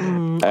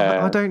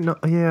I don't know.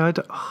 Yeah, I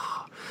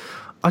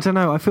don't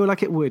know. I feel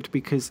like it would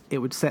because it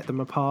would set them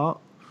apart.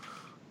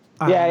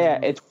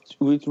 It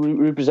would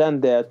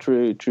represent their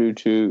true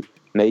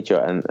nature,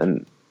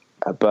 and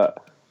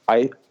but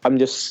I'm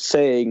just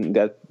saying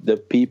that the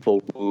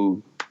people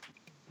who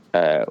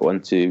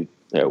want to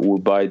will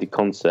buy the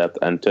concept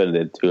and turn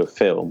it into a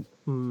film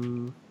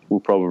will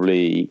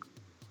probably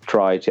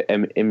try to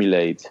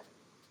emulate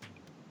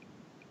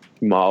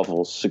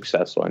Marvel's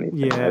success or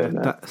anything.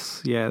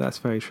 That's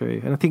very true,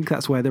 and I think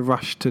that's where the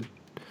rush to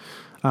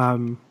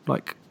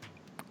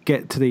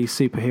get to these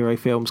superhero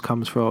films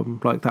comes from,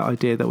 like that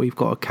idea that we've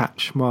got to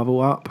catch Marvel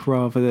up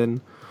rather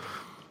than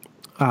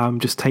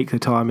just take the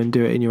time and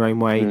do it in your own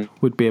way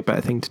would be a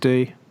better thing to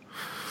do.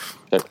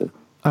 Definitely.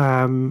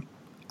 And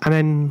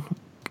then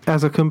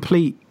as a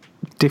complete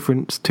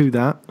difference to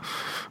that,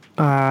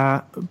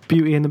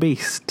 Beauty and the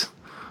Beast.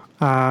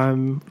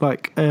 There's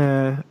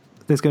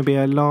going to be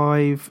a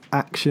live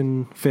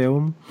action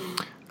film,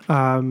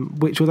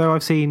 which although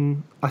I've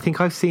seen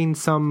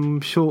some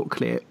short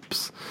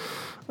clips,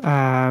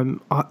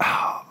 I'm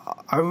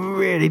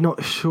really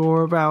not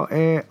sure about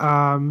it.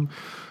 I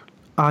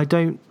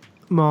don't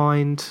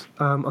mind.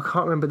 I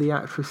can't remember the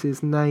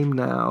actress's name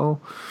now.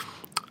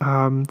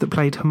 That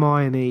played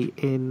Hermione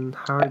in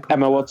Harry Potter.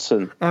 Emma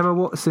Watson. Emma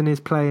Watson is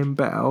playing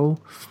Belle,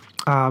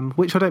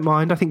 which I don't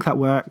mind. I think that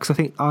works. I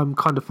think I'm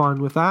kind of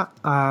fine with that.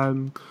 I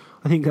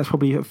think that's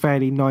probably a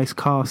fairly nice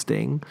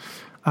casting.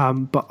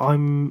 But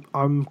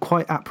I'm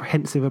quite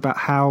apprehensive about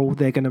how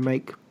they're going to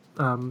make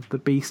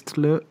the Beast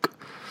look.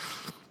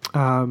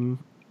 I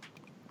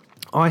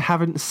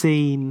haven't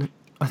seen,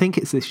 I think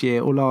it's this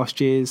year or last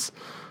year's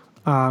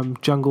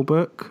Jungle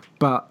Book,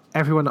 but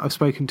everyone that I've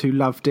spoken to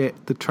loved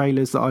it. The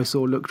trailers that I saw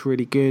looked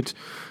really good,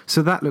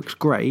 so that looks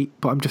great.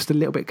 But I'm just a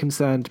little bit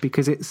concerned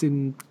because it's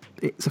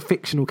a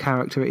fictional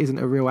character. It isn't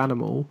a real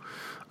animal.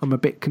 I'm a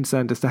bit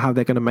concerned as to how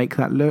they're going to make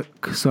that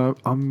look. So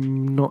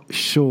I'm not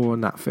sure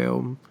on that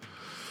film.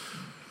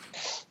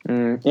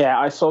 Yeah,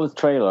 I saw the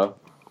trailer.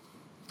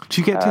 Did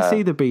you get to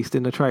see the Beast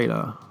in the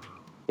trailer?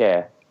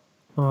 Yeah.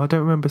 Oh, I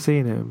don't remember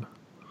seeing him.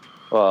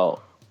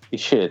 Well, you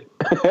should.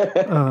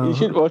 You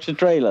should watch the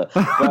trailer.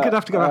 I'm going to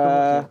have to go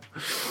back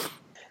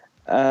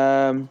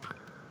and watch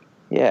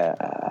it.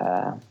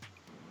 Yeah.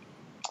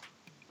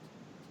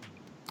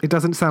 It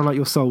doesn't sound like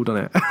you're sold on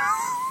it.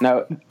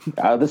 No,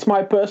 that's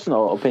my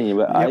personal opinion,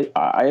 but yep.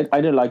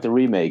 I don't like the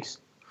remakes.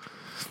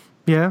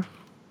 Yeah?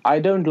 I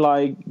don't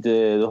like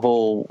the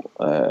whole...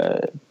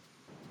 I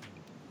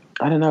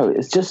don't know.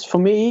 It's just, for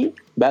me,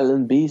 Battle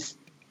and Beast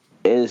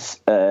is,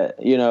 I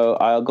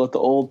got the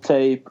old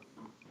tape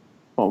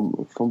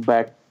from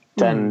back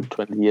 10,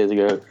 20 years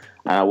ago,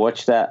 and I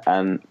watched that,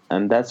 and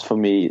that's for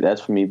me,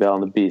 Battle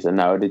and the Beast, and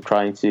now they're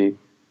trying to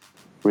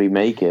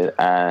remake it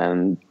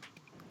and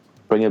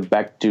bring it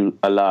back to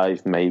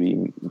alive,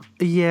 maybe.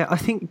 Yeah, I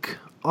think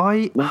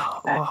I'm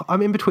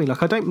in between.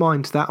 Like, I don't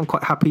mind that. I'm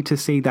quite happy to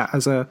see that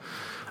as a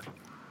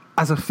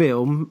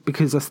film,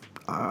 because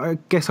I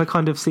guess I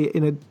kind of see it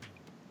in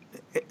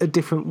a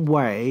different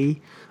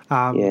way.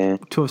 To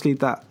obviously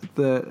that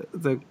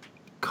the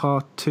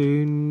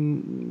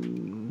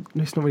cartoon.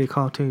 It's not really a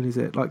cartoon, is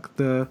it? Like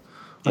I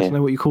don't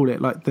know what you call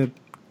it. Like the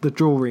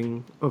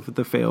drawing of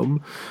the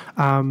film.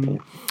 But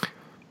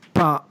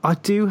I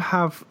do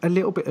have a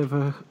little bit of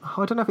a,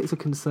 I don't know if it's a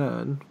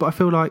concern, but I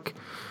feel like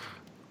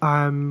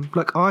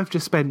I've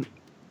just spent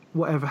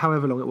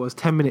however long it was,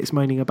 10 minutes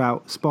moaning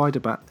about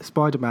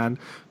Spider-Man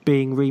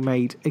being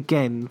remade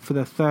again for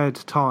the third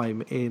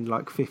time in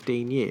like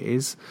 15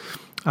 years.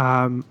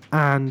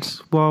 And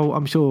while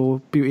I'm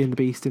sure Beauty and the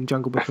Beast and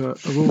Jungle Book are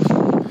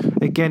awesome,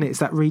 again, it's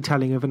that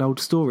retelling of an old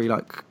story.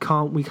 Like,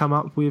 can't we come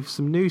up with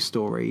some new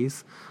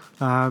stories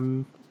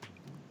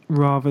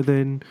rather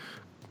than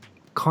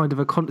kind of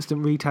a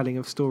constant retelling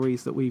of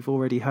stories that we've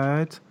already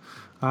heard?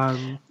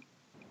 Yeah,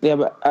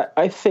 but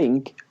I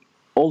think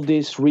all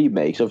these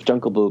remakes of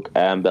Jungle Book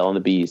and Belle and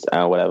the Beast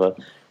and whatever,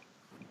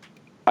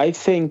 I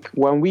think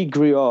when we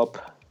grew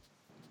up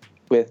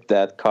with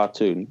that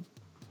cartoon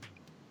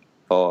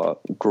or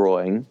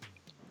drawing,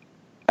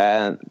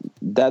 and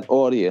that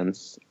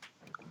audience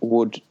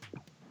would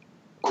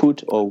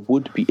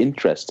be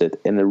interested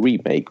in a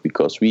remake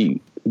because we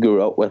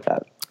grew up with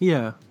that.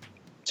 Yeah.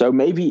 So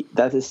maybe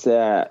that is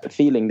the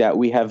feeling that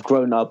we have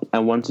grown up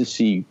and want to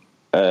see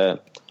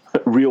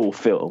real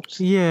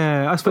films.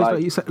 Yeah, I suppose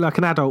like you said, like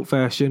an adult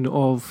version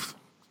of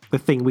the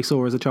thing we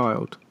saw as a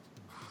child.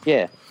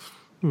 Yeah.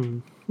 Yeah,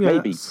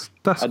 Maybe.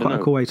 That's quite a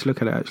cool way to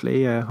look at it,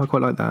 actually. Yeah, I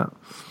quite like that.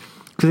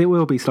 Because it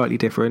will be slightly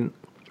different.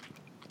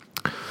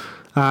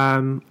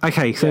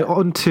 Okay, so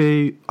on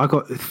to... I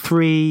got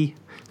three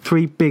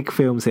big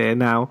films here.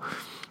 Now,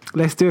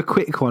 let's do a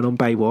quick one on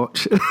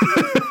Baywatch.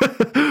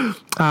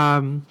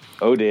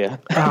 Oh dear.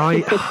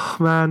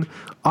 Man,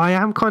 I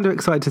am kind of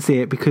excited to see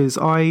it because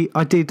I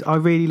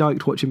really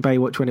liked watching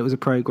Baywatch when it was a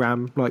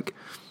program, like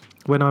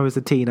when I was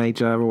a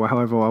teenager or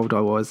however old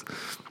I was.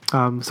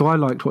 So I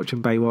liked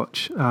watching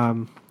Baywatch.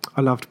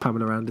 I loved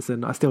Pamela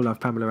Anderson. I still love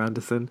Pamela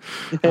Anderson.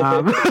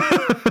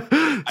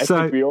 I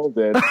think we all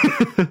did.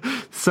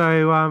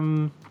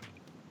 So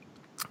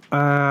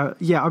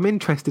yeah, I'm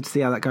interested to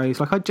see how that goes.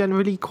 Like, I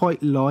generally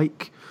quite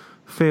like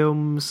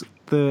films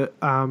that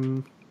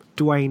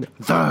Dwayne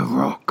 "The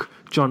Rock"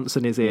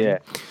 Johnson is in. Yeah.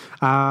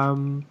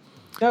 No,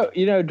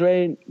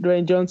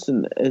 Dwayne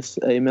Johnson is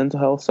a mental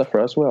health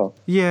sufferer as well.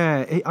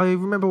 Yeah, I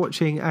remember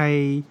watching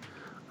a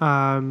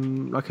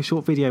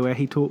short video where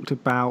he talked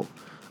about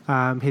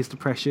his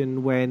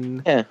depression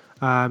when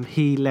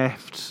he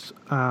left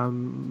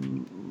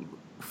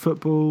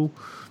football,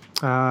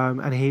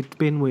 and he'd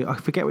been with, I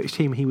forget which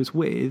team he was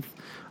with,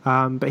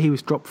 but he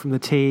was dropped from the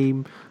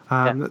team.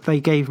 They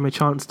gave him a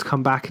chance to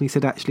come back, and he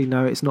said, actually,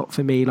 no, it's not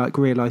for me, like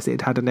realised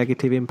it had a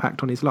negative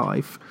impact on his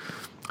life.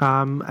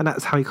 And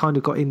that's how he kind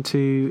of got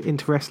into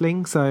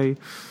wrestling. So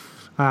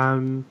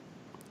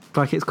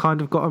like, it's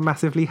kind of got a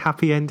massively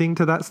happy ending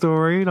to that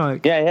story.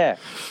 Like, But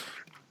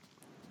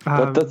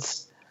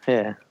that's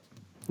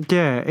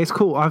it's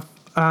cool. I've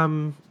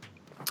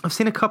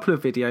seen a couple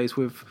of videos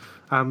with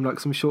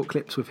like some short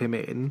clips with him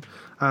in.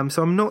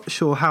 So I'm not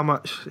sure how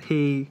much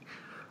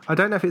I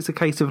don't know if it's a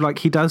case of like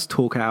he does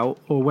talk out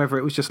or whether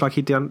it was just like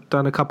he'd done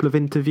a couple of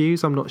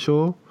interviews. I'm not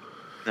sure.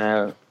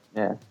 I'm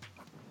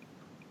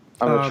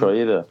not sure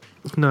either.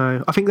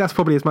 No, I think that's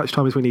probably as much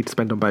time as we need to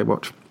spend on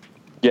Baywatch.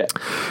 Yeah.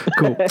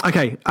 Cool.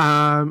 Okay.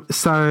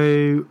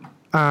 So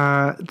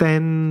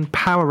then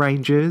Power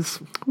Rangers.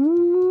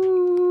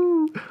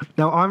 Woo.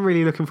 Now I'm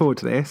really looking forward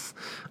to this.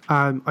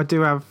 I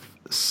do have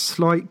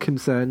slight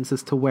concerns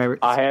as to where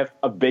it's... I have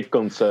a big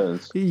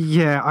concerns.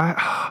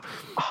 Yeah,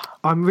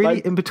 I'm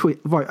really in between.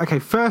 Right, okay,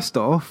 first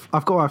off,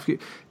 I've got to ask you,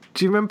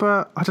 do you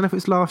remember, I don't know if it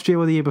was last year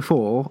or the year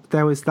before,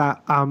 there was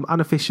that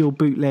unofficial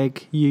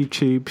bootleg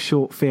YouTube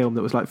short film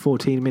that was like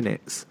 14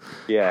 minutes?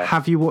 Yeah.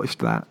 Have you watched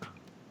that?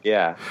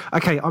 Yeah.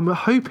 Okay, I'm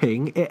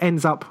hoping it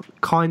ends up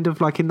kind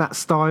of like in that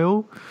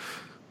style,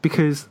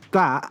 because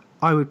that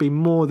I would be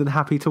more than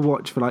happy to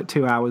watch for like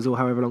 2 hours or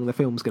however long the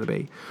film's going to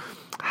be.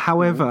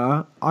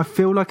 However, I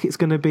feel like it's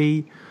going to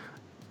be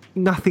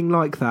nothing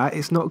like that.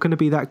 It's not going to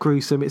be that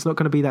gruesome. It's not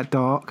going to be that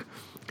dark.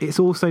 It's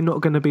also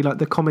not going to be like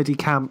the comedy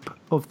camp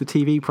of the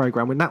TV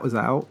program when that was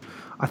out.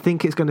 I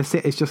think it's going to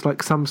sit as just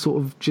like some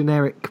sort of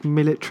generic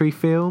military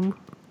film.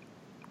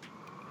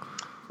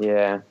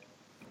 Yeah.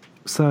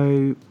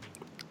 So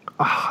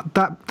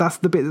that's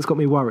the bit that's got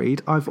me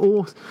worried.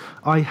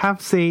 I have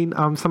seen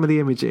some of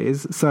the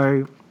images.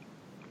 So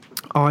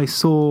I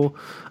saw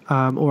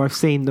or I've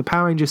seen the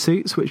Power Ranger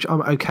suits, which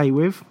I'm okay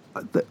with.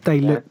 They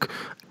look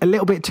a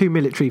little bit too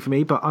military for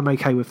me, but I'm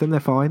okay with them. They're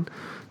fine.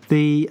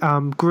 The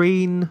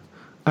green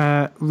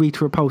Rita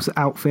Repulsa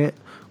outfit,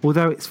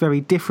 although it's very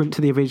different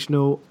to the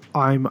original,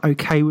 I'm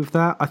okay with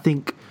that. I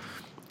think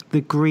the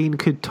green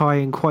could tie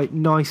in quite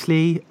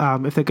nicely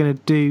if they're going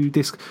to do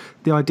this.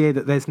 The idea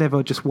that there's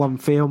never just one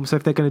film, so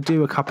if they're going to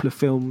do a couple of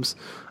films,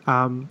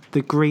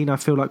 the green I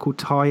feel like will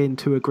tie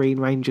into a Green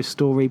Ranger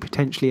story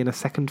potentially in a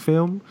second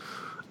film.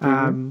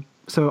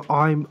 So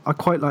I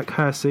quite like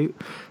her suit.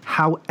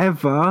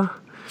 However,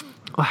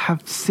 I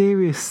have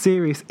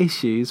serious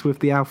issues with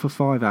the Alpha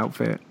 5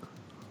 outfit.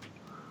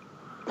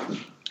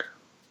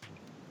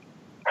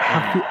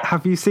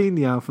 Have you seen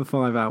the Alpha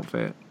 5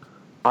 outfit?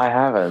 I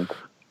haven't.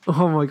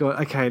 Oh my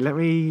god. Okay, let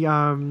me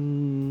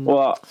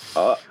Well,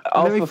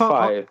 let me Alpha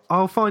find. 5.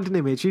 I'll find an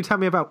image. You tell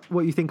me about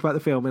what you think about the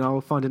film, and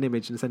I'll find an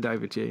image and send it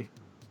over to you.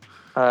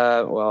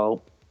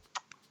 Well,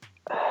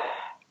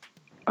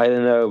 I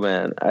don't know,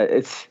 man.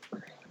 It's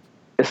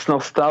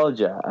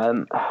nostalgia,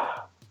 and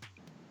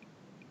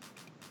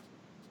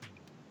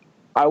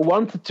I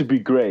want it to be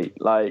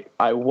great. Like,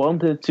 I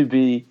want it to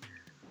be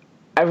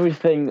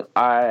everything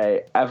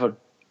I ever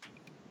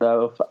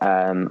loved,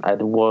 and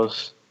it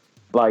was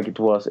like it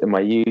was in my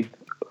youth.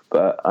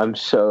 But I'm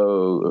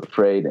so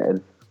afraid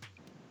that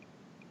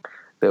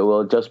there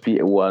will just be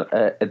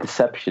a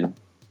deception,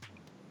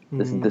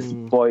 this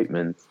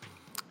disappointment.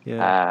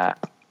 Yeah.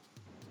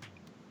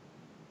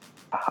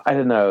 I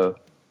don't know.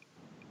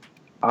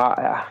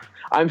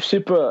 I'm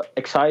super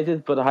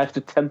excited, but I have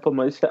to temper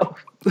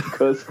myself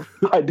because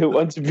I don't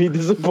want to be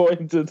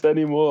disappointed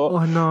anymore.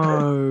 I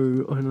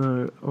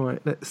know. All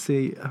right, let's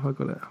see. Have I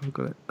got it?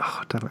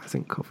 Oh, damn it,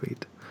 hasn't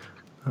copied.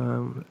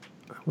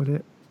 Would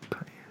it?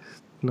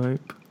 Paste?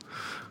 Nope.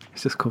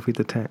 It's just copied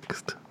the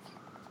text.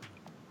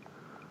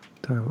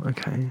 Damn,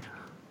 okay. I'm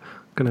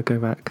gonna go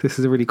back. This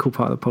is a really cool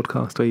part of the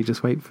podcast where you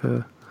just wait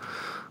for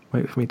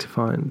me to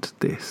find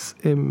this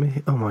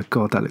image. Oh my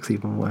god, that looks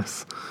even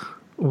worse.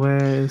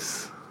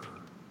 Where's...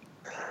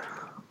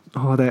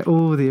 Oh, they're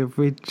all the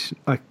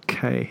original...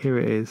 Okay, here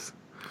it is.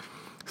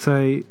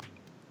 So...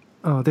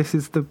 Oh, this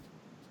is the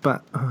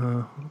back...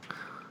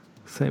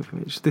 same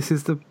image. This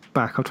is the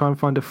back. I'll try and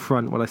find a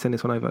front while I send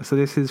this one over. So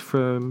this is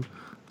from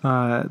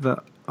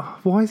the... Oh,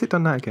 why has it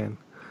done that again?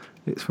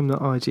 It's from the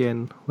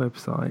IGN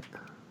website.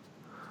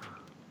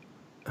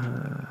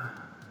 Here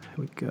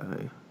we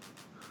go.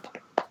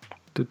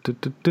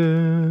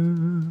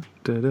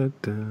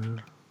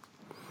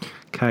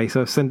 Okay,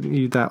 so I've sent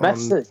you that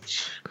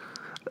message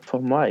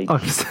from Mike.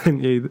 I've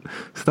sent you.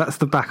 So that's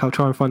the back. I'll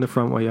try and find the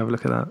front while you have a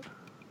look at that.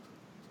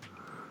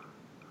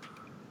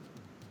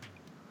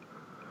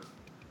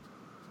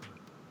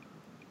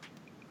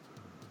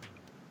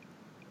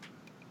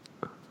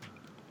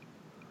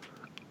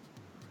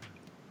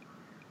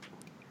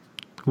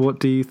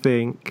 What do you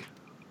think?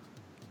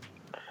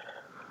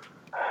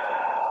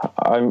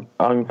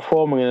 I'm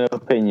forming an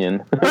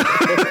opinion.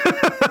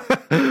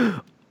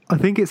 I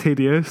think it's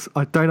hideous.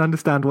 I don't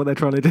understand what they're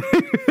trying to do.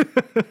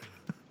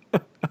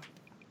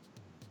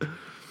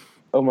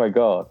 Oh my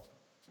god.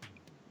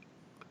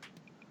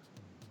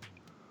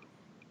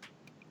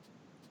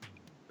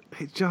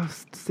 It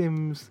just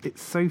seems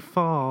it's so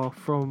far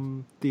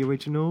from the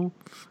original.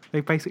 They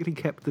basically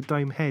kept the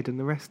dome head and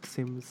the rest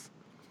seems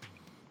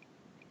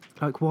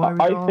like, why are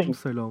his arms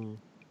so long?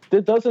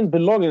 That doesn't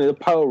belong in a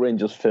Power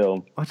Rangers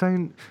film. I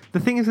don't... The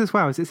thing is as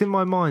well, is it's in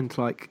my mind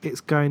like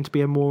it's going to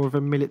be more of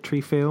a military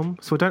film,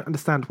 so I don't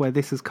understand where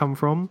this has come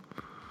from.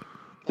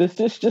 This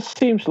just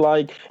seems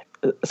like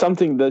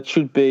something that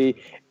should be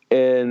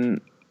in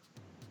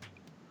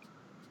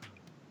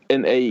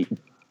a David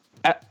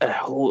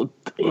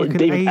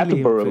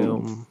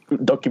Attenborough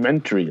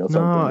documentary or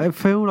something. No, I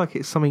feel like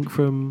it's something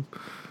from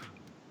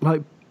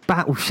like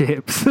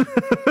Battleships.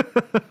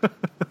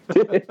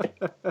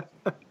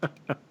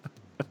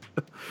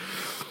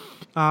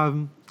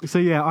 So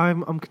yeah,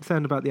 I'm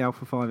concerned about the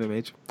Alpha 5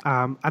 image.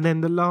 And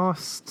then the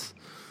last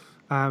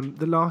one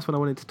I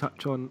wanted to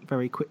touch on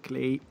very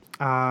quickly,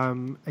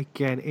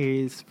 again,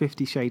 is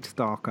 50 Shades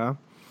Darker.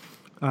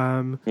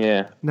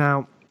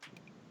 Now,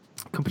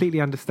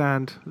 completely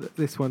understand that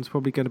this one's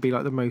probably going to be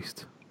like the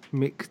most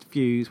mixed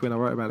views when I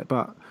write about it,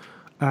 but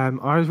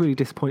I was really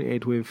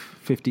disappointed with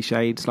 50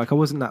 Shades. Like, I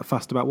wasn't that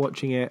fussed about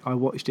watching it. I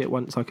watched it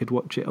once I could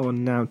watch it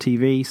on Now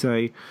TV,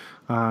 so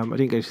I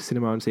didn't go to the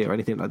cinema and see it or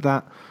anything like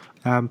that.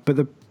 But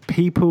the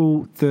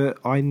people that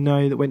I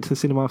know that went to the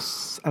cinema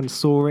and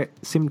saw it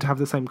seem to have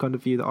the same kind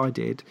of view that I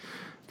did,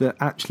 that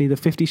actually the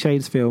 50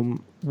 Shades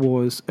film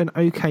was an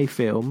okay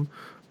film,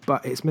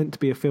 but it's meant to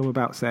be a film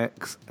about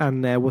sex,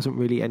 and there wasn't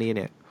really any in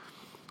it.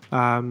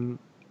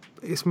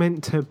 It's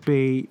meant to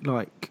be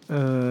like...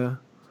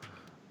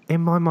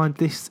 in my mind,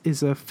 this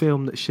is a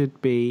film that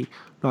should be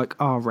like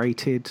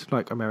R-rated,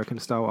 like American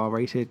style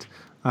R-rated,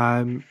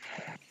 and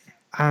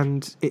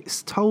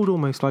it's told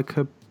almost like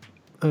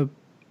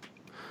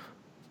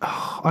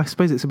I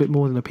suppose it's a bit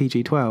more than a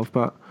PG-12,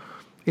 but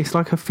it's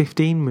like a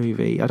 15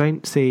 movie. I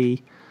don't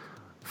see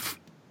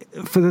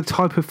for the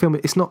type of film.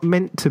 It's not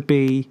meant to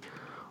be.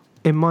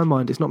 In my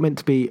mind, it's not meant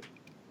to be.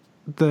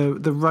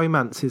 The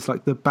romance is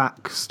like the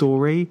back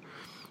story.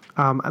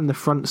 And the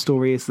front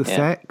story is the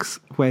sex,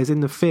 whereas in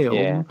the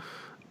film,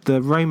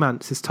 the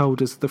romance is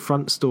told as the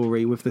front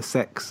story with the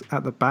sex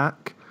at the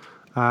back.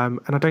 And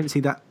I don't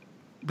see that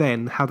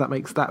then, how that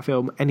makes that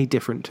film any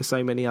different to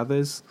so many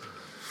others.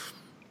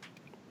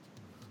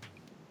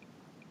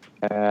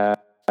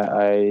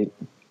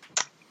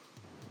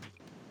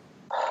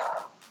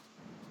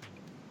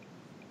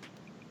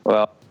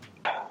 Well,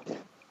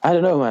 I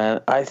don't know, man.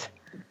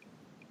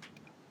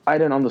 I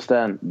don't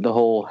understand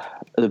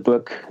the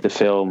book, the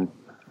film.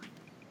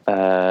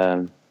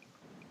 I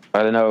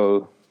don't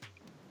know.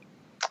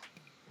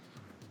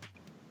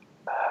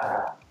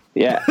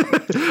 Yeah.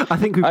 I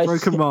think we've I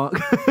broken thi- Mark.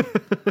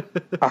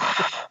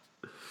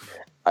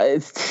 I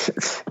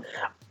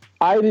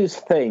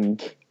just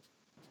think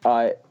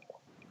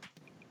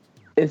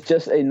it's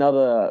just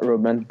another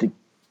romantic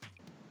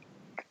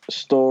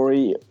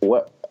story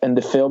in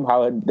the film,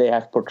 how they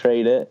have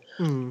portrayed it,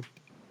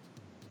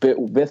 but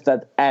with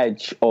that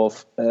edge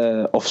of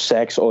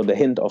sex, or the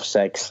hint of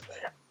sex.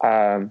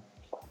 Yeah,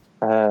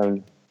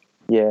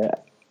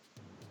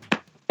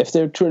 if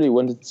they truly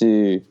wanted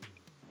to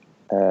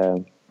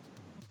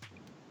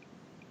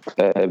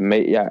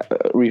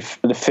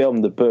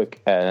film the book,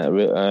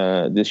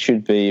 this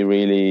should be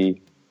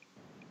really,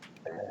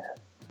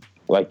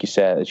 like you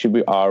said, it should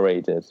be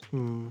R-rated.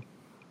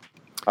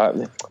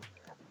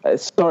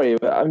 Sorry,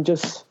 but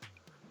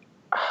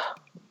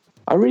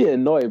I'm really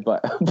annoyed by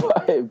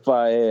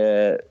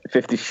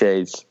 50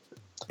 Shades.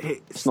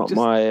 It's not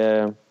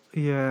my.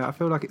 Yeah, I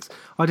feel like it's.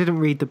 I didn't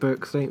read the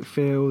books. I don't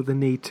feel the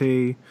need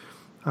to.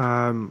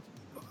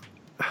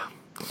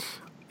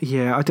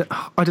 Yeah, I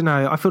don't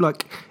know. I feel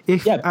like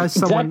if as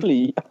someone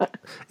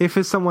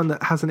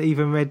that hasn't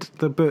even read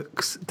the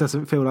books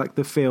doesn't feel like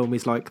the film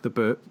is like the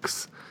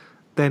books,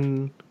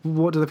 then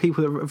what do the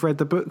people that have read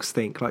the books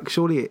think? Like,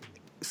 surely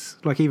it's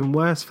like even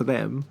worse for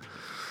them,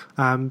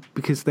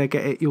 because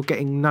you're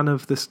getting none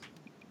of the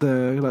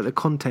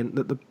content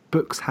that the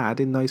books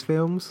had in those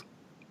films.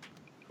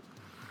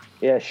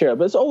 Yeah, sure,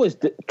 but it's always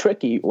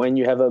tricky when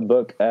you have a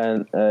book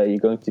and you're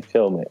going to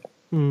film it.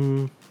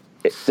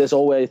 There's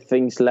always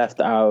things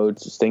left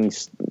out,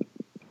 things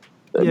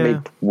that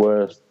make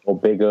worse or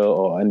bigger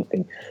or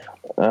anything.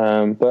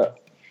 But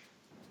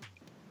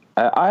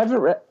I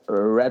haven't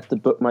read the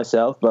book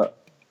myself, but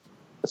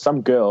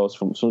some girls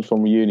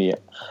from uni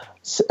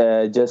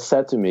just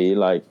said to me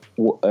like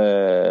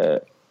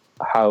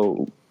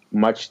how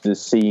much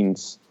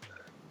sex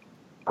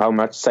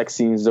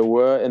scenes there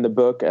were in the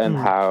book and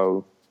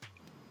how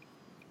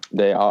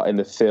they are in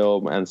the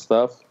film and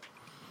stuff.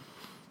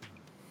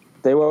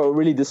 They were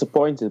really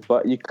disappointed,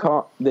 but you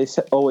can't. They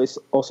always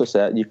also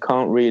said you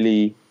can't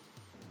really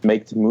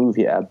make the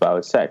movie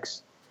about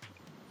sex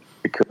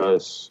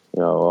because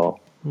then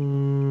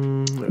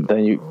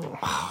you.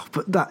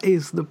 But that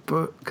is the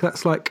book.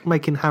 That's like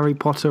making Harry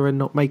Potter and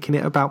not making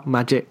it about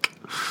magic.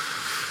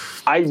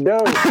 I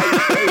know.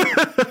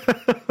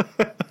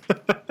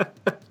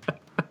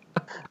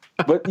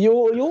 But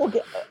you'll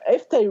get,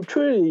 if they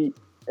truly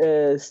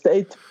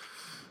state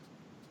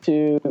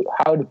to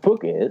how the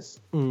book is,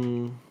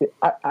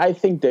 I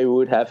think they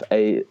would have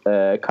a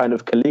kind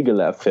of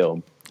Caligula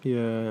film.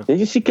 Yeah. Did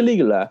you see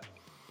Caligula?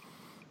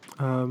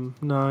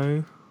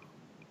 No.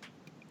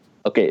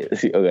 Okay,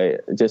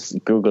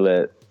 just Google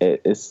it.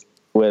 It's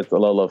with a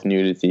lot of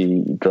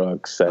nudity,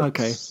 drugs, sex.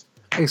 Okay,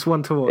 it's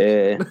one to watch.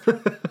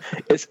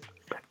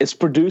 It's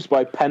produced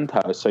by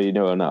Penthouse, so you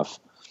know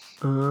enough.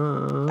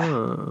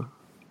 But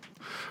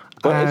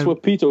it's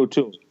with Peter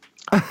O'Toole.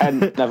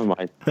 And never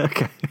mind.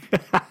 Okay.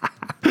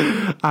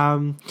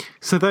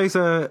 So those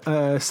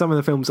are some of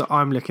the films that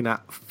I'm looking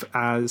at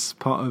as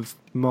part of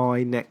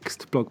my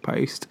next blog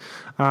post.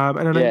 And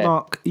I know,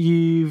 Mark,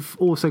 you've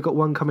also got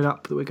one coming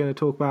up that we're going to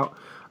talk about,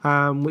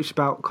 which is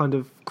about kind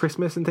of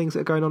Christmas and things that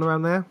are going on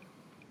around there.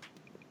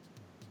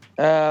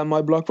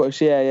 My blog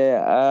post,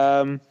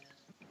 yeah.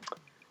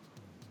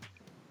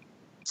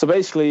 So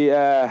basically,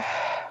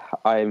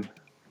 I'm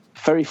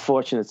very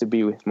fortunate to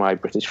be with my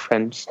British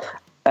friends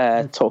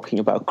talking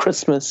about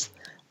Christmas.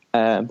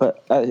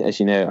 But as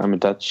you know, I'm a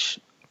Dutch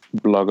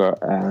blogger,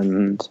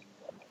 and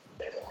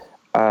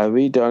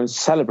we don't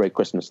celebrate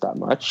Christmas that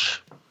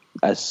much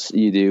as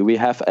you do. We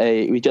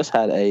just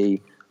had a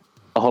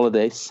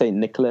holiday, Saint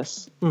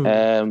Nicholas.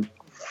 I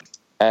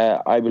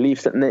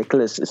believe that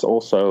Nicholas is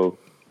also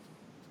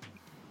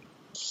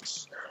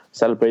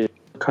celebrated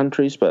in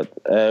countries, but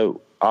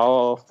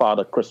our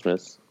Father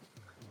Christmas,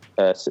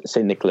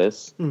 Saint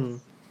Nicholas,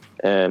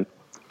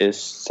 is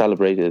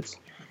celebrated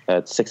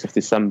at 6th of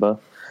December.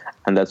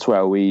 And that's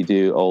where we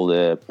do all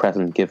the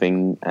present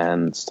giving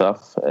and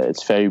stuff.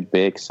 It's very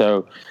big.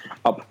 So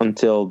up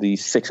until the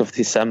 6th of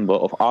December,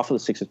 or after the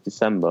 6th of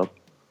December,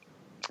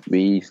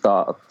 we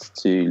start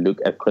to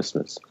look at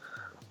Christmas.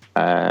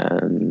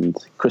 And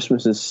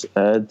Christmas is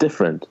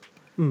different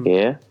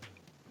here.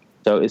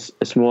 So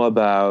it's more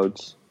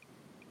about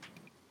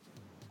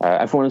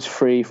everyone is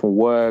free from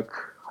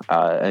work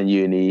and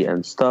uni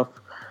and stuff.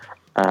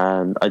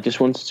 And I just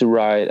wanted to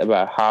write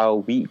about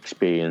how we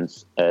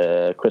experience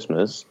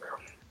Christmas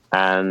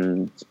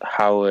and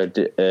how where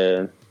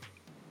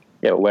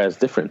it's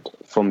different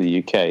from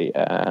the UK.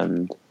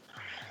 And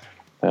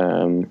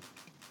I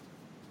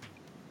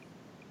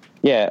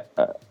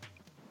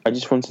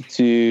just wanted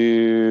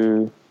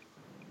to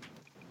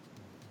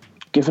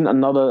give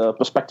another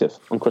perspective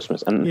on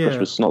Christmas. And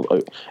Christmas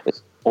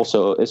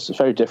it's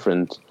very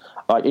different.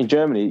 Like in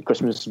Germany,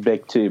 Christmas is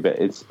big too, but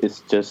it's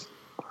just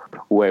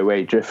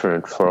way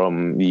different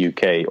from the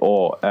UK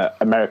or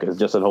America. Is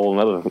just a whole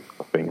other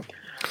thing.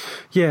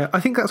 Yeah, I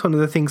think that's one of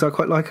the things I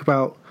quite like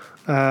about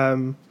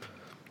some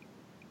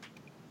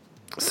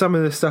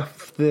of the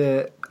stuff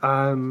that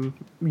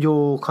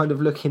you're kind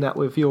of looking at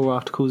with your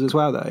articles as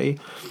well, though,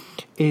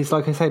 is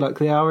like I say, like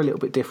they are a little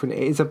bit different.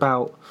 It is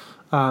about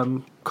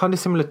kind of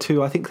similar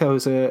to, I think there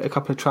was a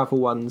couple of travel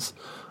ones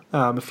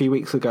a few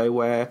weeks ago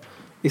where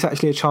it's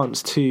actually a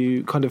chance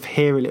to kind of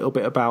hear a little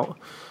bit about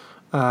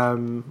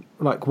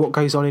like what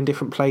goes on in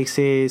different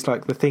places,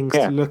 like the things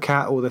to look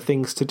at or the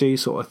things to do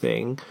sort of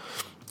thing.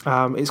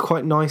 It's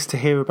quite nice to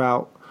hear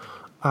about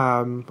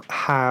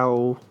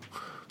how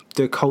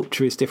the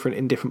culture is different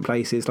in different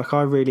places. Like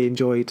I really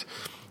enjoyed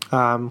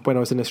when I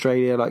was in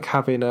Australia, like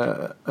having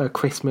a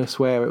Christmas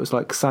where it was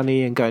like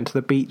sunny and going to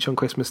the beach on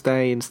Christmas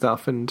Day and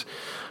stuff, and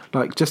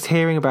like just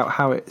hearing about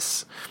how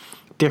it's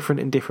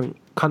different in different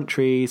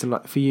countries. And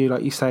like for you,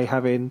 like you say,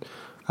 having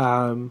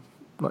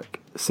like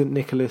St.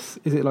 Nicholas,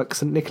 is it like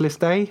St. Nicholas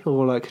Day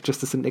or like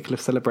just a St.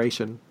 Nicholas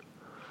celebration?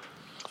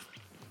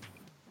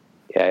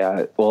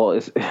 Yeah. Well,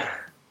 it's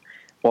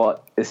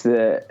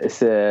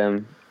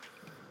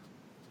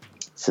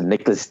St.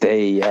 Nicholas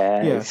Day.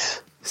 Yeah.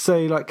 So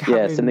like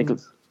having St.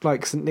 Nicholas.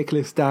 Like St.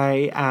 Nicholas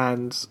Day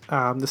and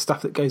the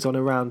stuff that goes on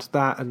around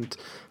that, and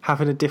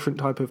having a different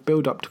type of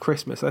build up to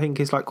Christmas, I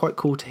think is like quite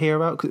cool to hear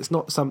about, because it's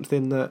not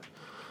something that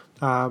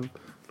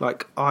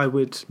like I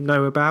would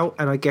know about,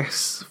 and I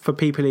guess for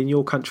people in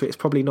your country it's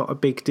probably not a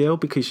big deal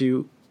because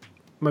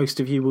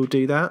most of you will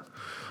do that.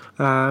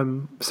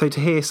 So to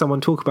hear someone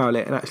talk about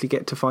it and actually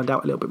get to find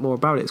out a little bit more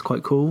about it is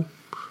quite cool.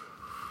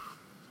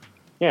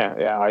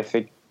 Yeah, I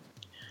think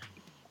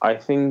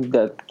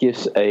that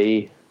gives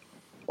it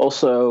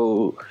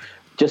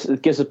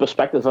gives a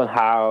perspective on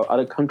how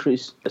other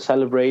countries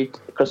celebrate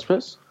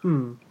Christmas,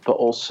 but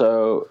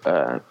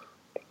also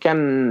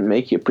can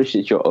make you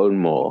appreciate your own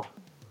more.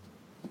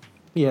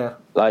 Yeah,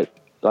 like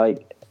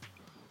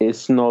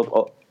it's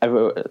not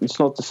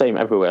the same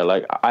everywhere.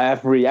 Like I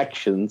have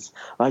reactions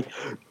like,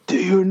 do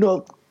you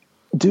not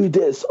do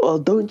this or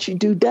don't you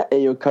do that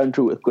in your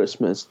country with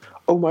Christmas?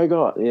 Oh my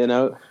god,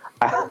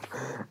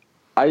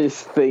 I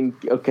just think,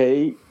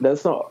 okay,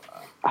 that's not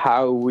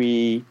how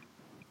we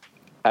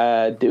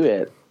do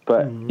it,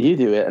 but you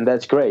do it, and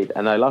that's great,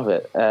 and I love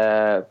it.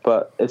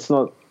 But it's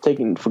not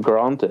taken for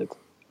granted.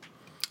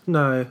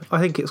 No, I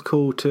think it's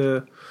cool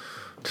to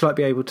like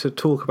be able to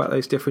talk about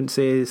those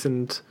differences,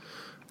 and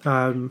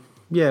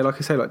like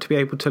I say, like to be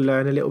able to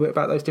learn a little bit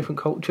about those different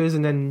cultures,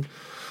 and then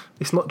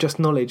it's not just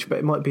knowledge, but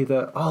it might be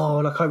that,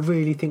 like I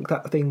really think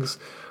that thing's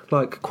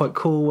like quite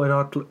cool, and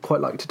I'd quite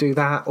like to do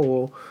that,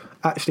 or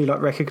actually like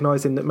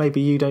recognizing that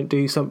maybe you don't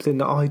do something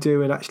that I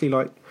do, and actually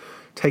like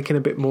taking a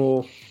bit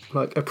more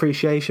like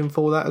appreciation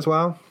for that as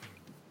well.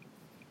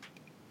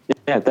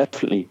 Yeah,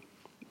 definitely.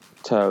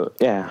 So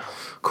yeah,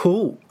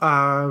 cool.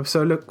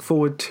 So look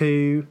forward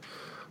to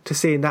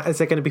seeing that. Is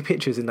there going to be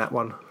pictures in that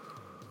one?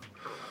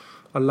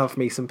 I love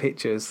me some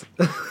pictures.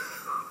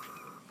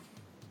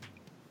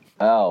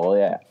 Oh well,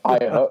 yeah.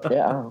 I hope.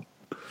 Yeah.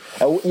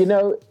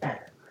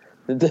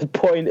 The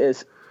point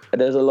is,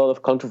 there's a lot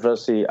of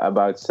controversy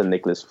about St.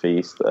 Nicholas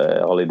Feast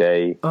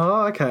holiday.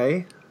 Oh,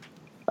 okay.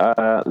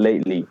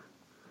 Lately.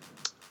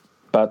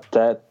 But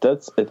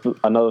that's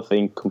another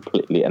thing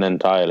completely and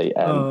entirely.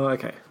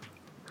 Okay.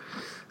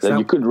 Then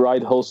you could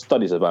write whole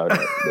studies about it.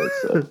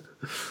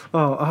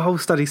 A whole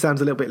study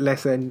sounds a little bit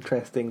less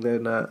interesting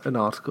than an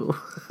article.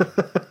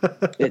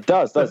 It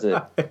does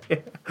it?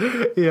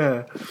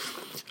 Yeah.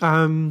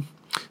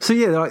 So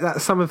yeah, like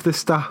that's some of the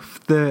stuff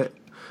that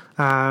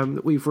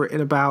we've written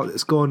about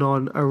that's gone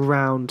on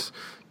around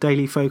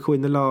Daily Focal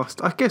in the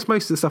last. I guess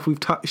most of the stuff we've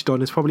touched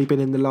on has probably been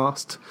in the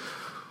last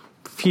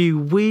few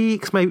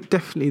weeks, maybe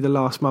definitely the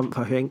last month,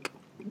 I think.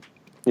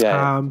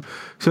 Yeah.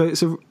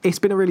 So it's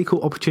been a really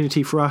cool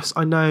opportunity for us.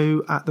 I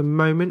know at the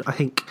moment, I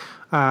think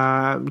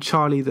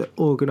Charlie that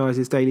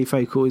organises Daily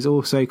Focal is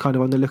also kind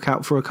of on the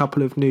lookout for a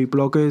couple of new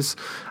bloggers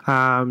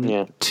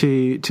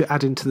to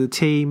add into the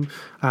team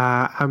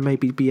and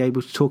maybe be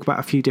able to talk about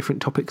a few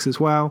different topics as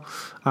well.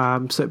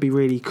 So it'd be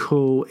really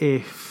cool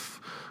if,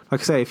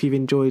 like I say, if you've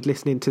enjoyed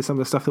listening to some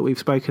of the stuff that we've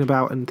spoken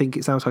about and think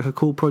it sounds like a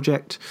cool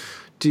project,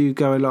 do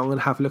go along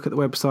and have a look at the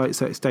website.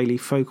 So it's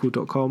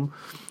dailyfocal.com.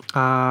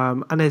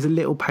 And there's a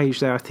little page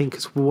there, I think,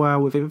 as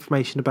well, with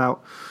information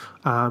about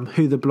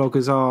who the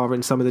bloggers are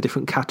and some of the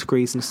different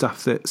categories and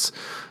stuff that's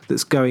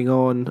going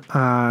on.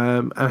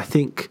 And I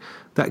think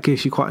that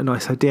gives you quite a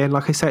nice idea. And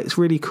like I say, it's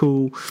really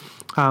cool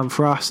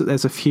for us that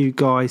there's a few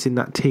guys in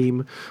that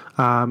team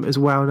as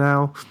well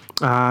now.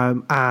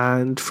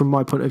 And from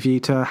my point of view,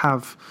 to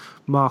have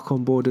Mark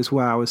on board as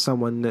well as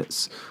someone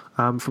that's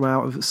from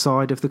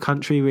outside of the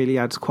country really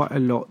adds quite a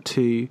lot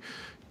to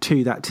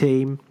that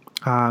team.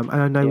 And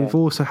I know we've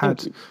also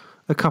had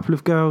a couple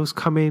of girls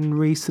come in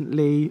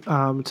recently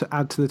to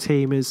add to the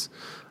team as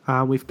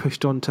we've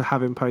pushed on to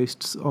having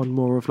posts on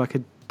more of like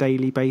a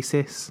daily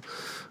basis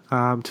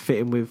to fit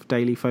in with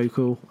Daily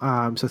Focal.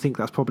 So I think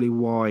that's probably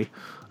why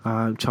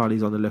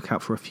Charlie's on the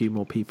lookout for a few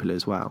more people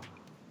as well.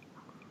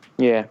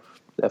 Yeah,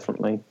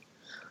 definitely.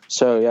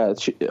 So yeah,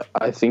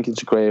 I think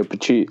it's a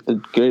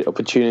great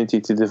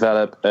opportunity to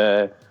develop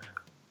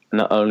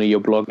not only your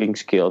blogging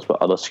skills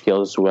but other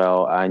skills as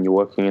well. And you're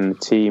working in a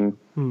team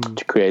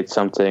to create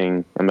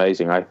something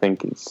amazing. I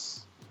think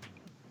it's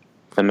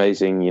an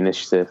amazing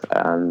initiative,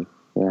 and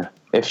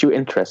if you're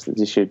interested,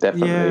 you should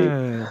definitely.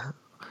 Yeah.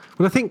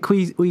 Well, I think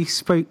we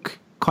spoke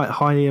quite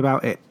highly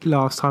about it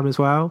last time as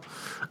well.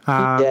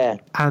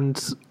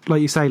 And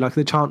like you say, like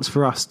the chance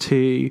for us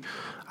to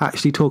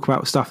actually talk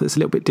about stuff that's a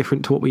little bit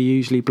different to what we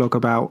usually blog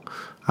about,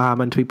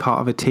 and to be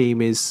part of a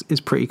team is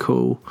pretty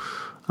cool.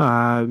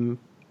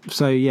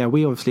 So yeah,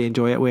 we obviously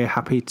enjoy it. We're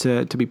happy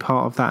to be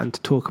part of that and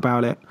to talk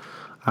about it,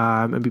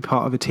 and be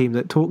part of a team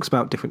that talks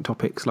about different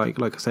topics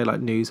like I say,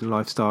 like news and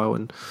lifestyle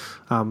and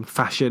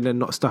fashion, and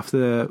not stuff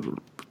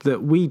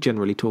that we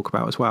generally talk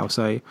about as well.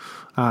 So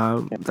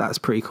that's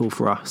pretty cool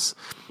for us.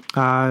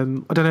 I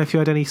don't know if you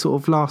had any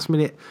sort of last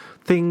minute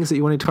things that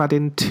you wanted to add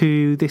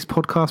into this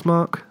podcast,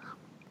 Mark.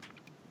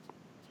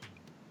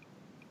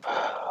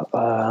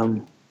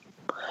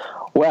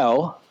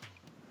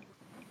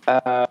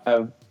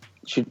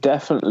 Should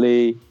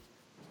definitely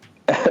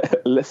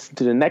listen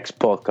to the next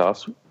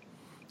podcast.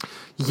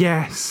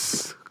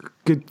 Yes,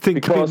 good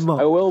thinking, because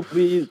Mark. I will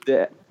be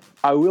there.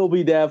 I will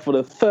be there for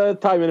the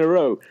third time in a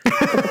row.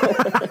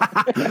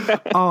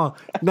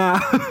 Now,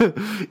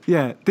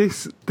 yeah,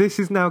 this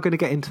is now going to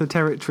get into the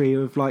territory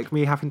of like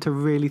me having to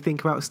really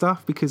think about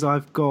stuff, because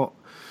I've got,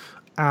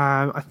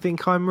 I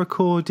think I'm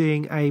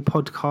recording a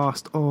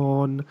podcast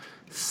on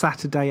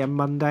Saturday and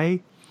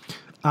Monday.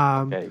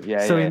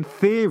 In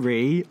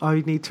theory,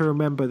 I need to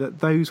remember that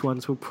those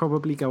ones will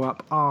probably go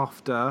up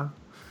after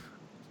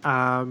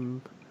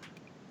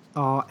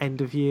our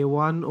end of year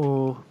one,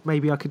 or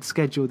maybe I could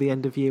schedule the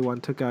end of year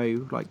one to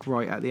go like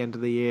right at the end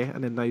of the year,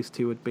 and then those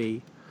two would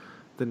be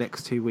the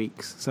next 2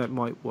 weeks. So it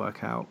might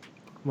work out.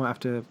 I'm gonna have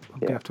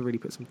to really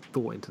put some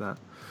thought into that.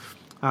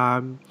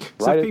 Write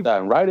it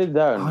down.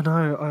 I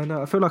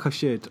know. I feel like I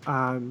should.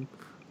 I'll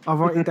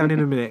write it down in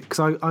a minute, because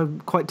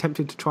I'm quite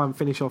tempted to try and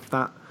finish off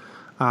that.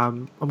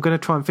 I'm going to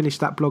try and finish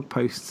that blog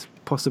post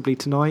possibly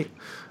tonight.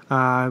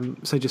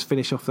 So just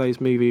finish off those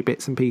movie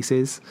bits and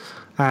pieces.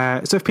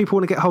 So if people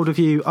want to get hold of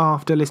you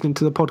after listening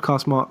to the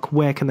podcast, Mark,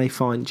 where can they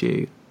find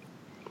you?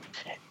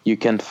 You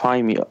can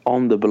find me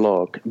on the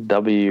blog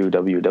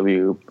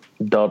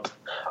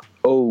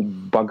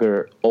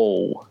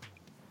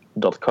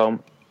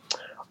www.obuggerall.com,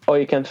 or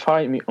you can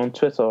find me on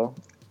Twitter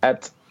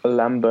at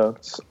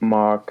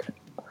LambertsMark.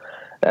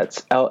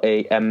 That's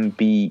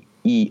LAMBERTSMARC.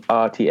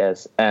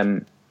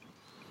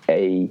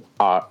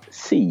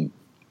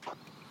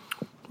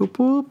 Whoop,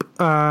 whoop.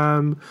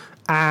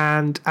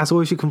 And as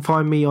always, you can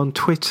find me on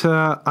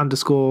Twitter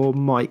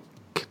 _Mike.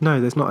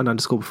 No, there's not an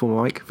underscore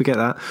before Mike. Forget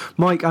that.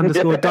 Mike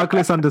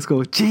 _Douglas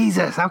 _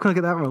 Jesus, how can I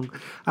get that wrong?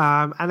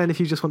 And then if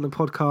you just want the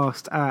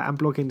podcast and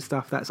blogging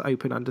stuff, that's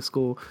open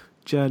 _journal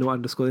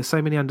 _ There's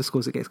so many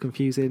underscores it gets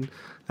confusing.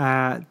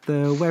 The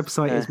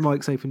website is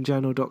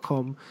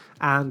mikesopenjournal.com,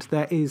 and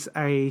there is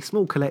a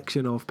small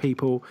collection of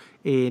people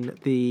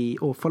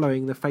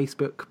following the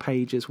Facebook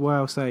page as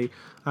well. So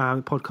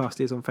the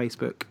podcast is on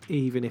Facebook,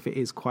 even if it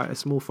is quite a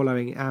small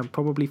following and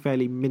probably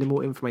fairly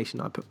minimal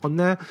information I put on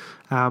there,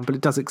 but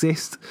it does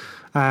exist.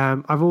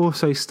 I've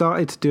also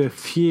started to do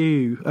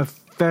a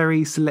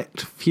very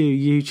select few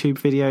YouTube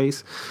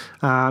videos.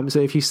 So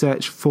if you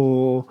search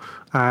for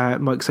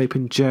Mike's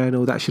Open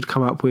Journal, that should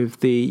come up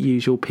with the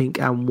usual pink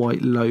and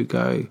white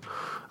logo,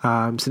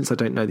 since I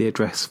don't know the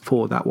address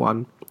for that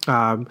one.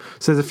 So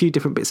there's a few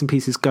different bits and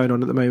pieces going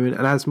on at the moment,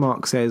 and as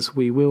Mark says,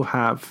 we will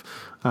have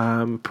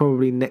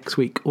probably next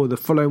week or the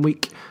following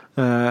week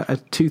a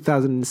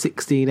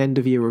 2016 end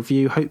of year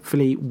review,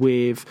 hopefully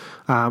with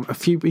a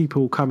few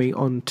people coming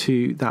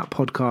onto that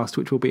podcast,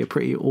 which will be a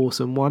pretty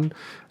awesome one.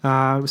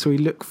 So we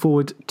look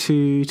forward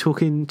to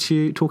talking to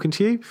you.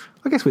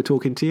 I guess we're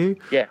talking to you.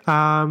 Yeah.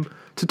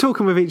 To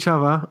talking with each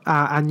other,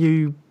 and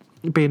you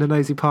being a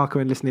nosy Parker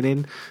and listening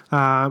in.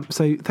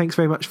 So thanks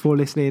very much for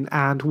listening,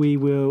 and we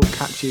will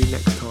catch you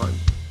next time.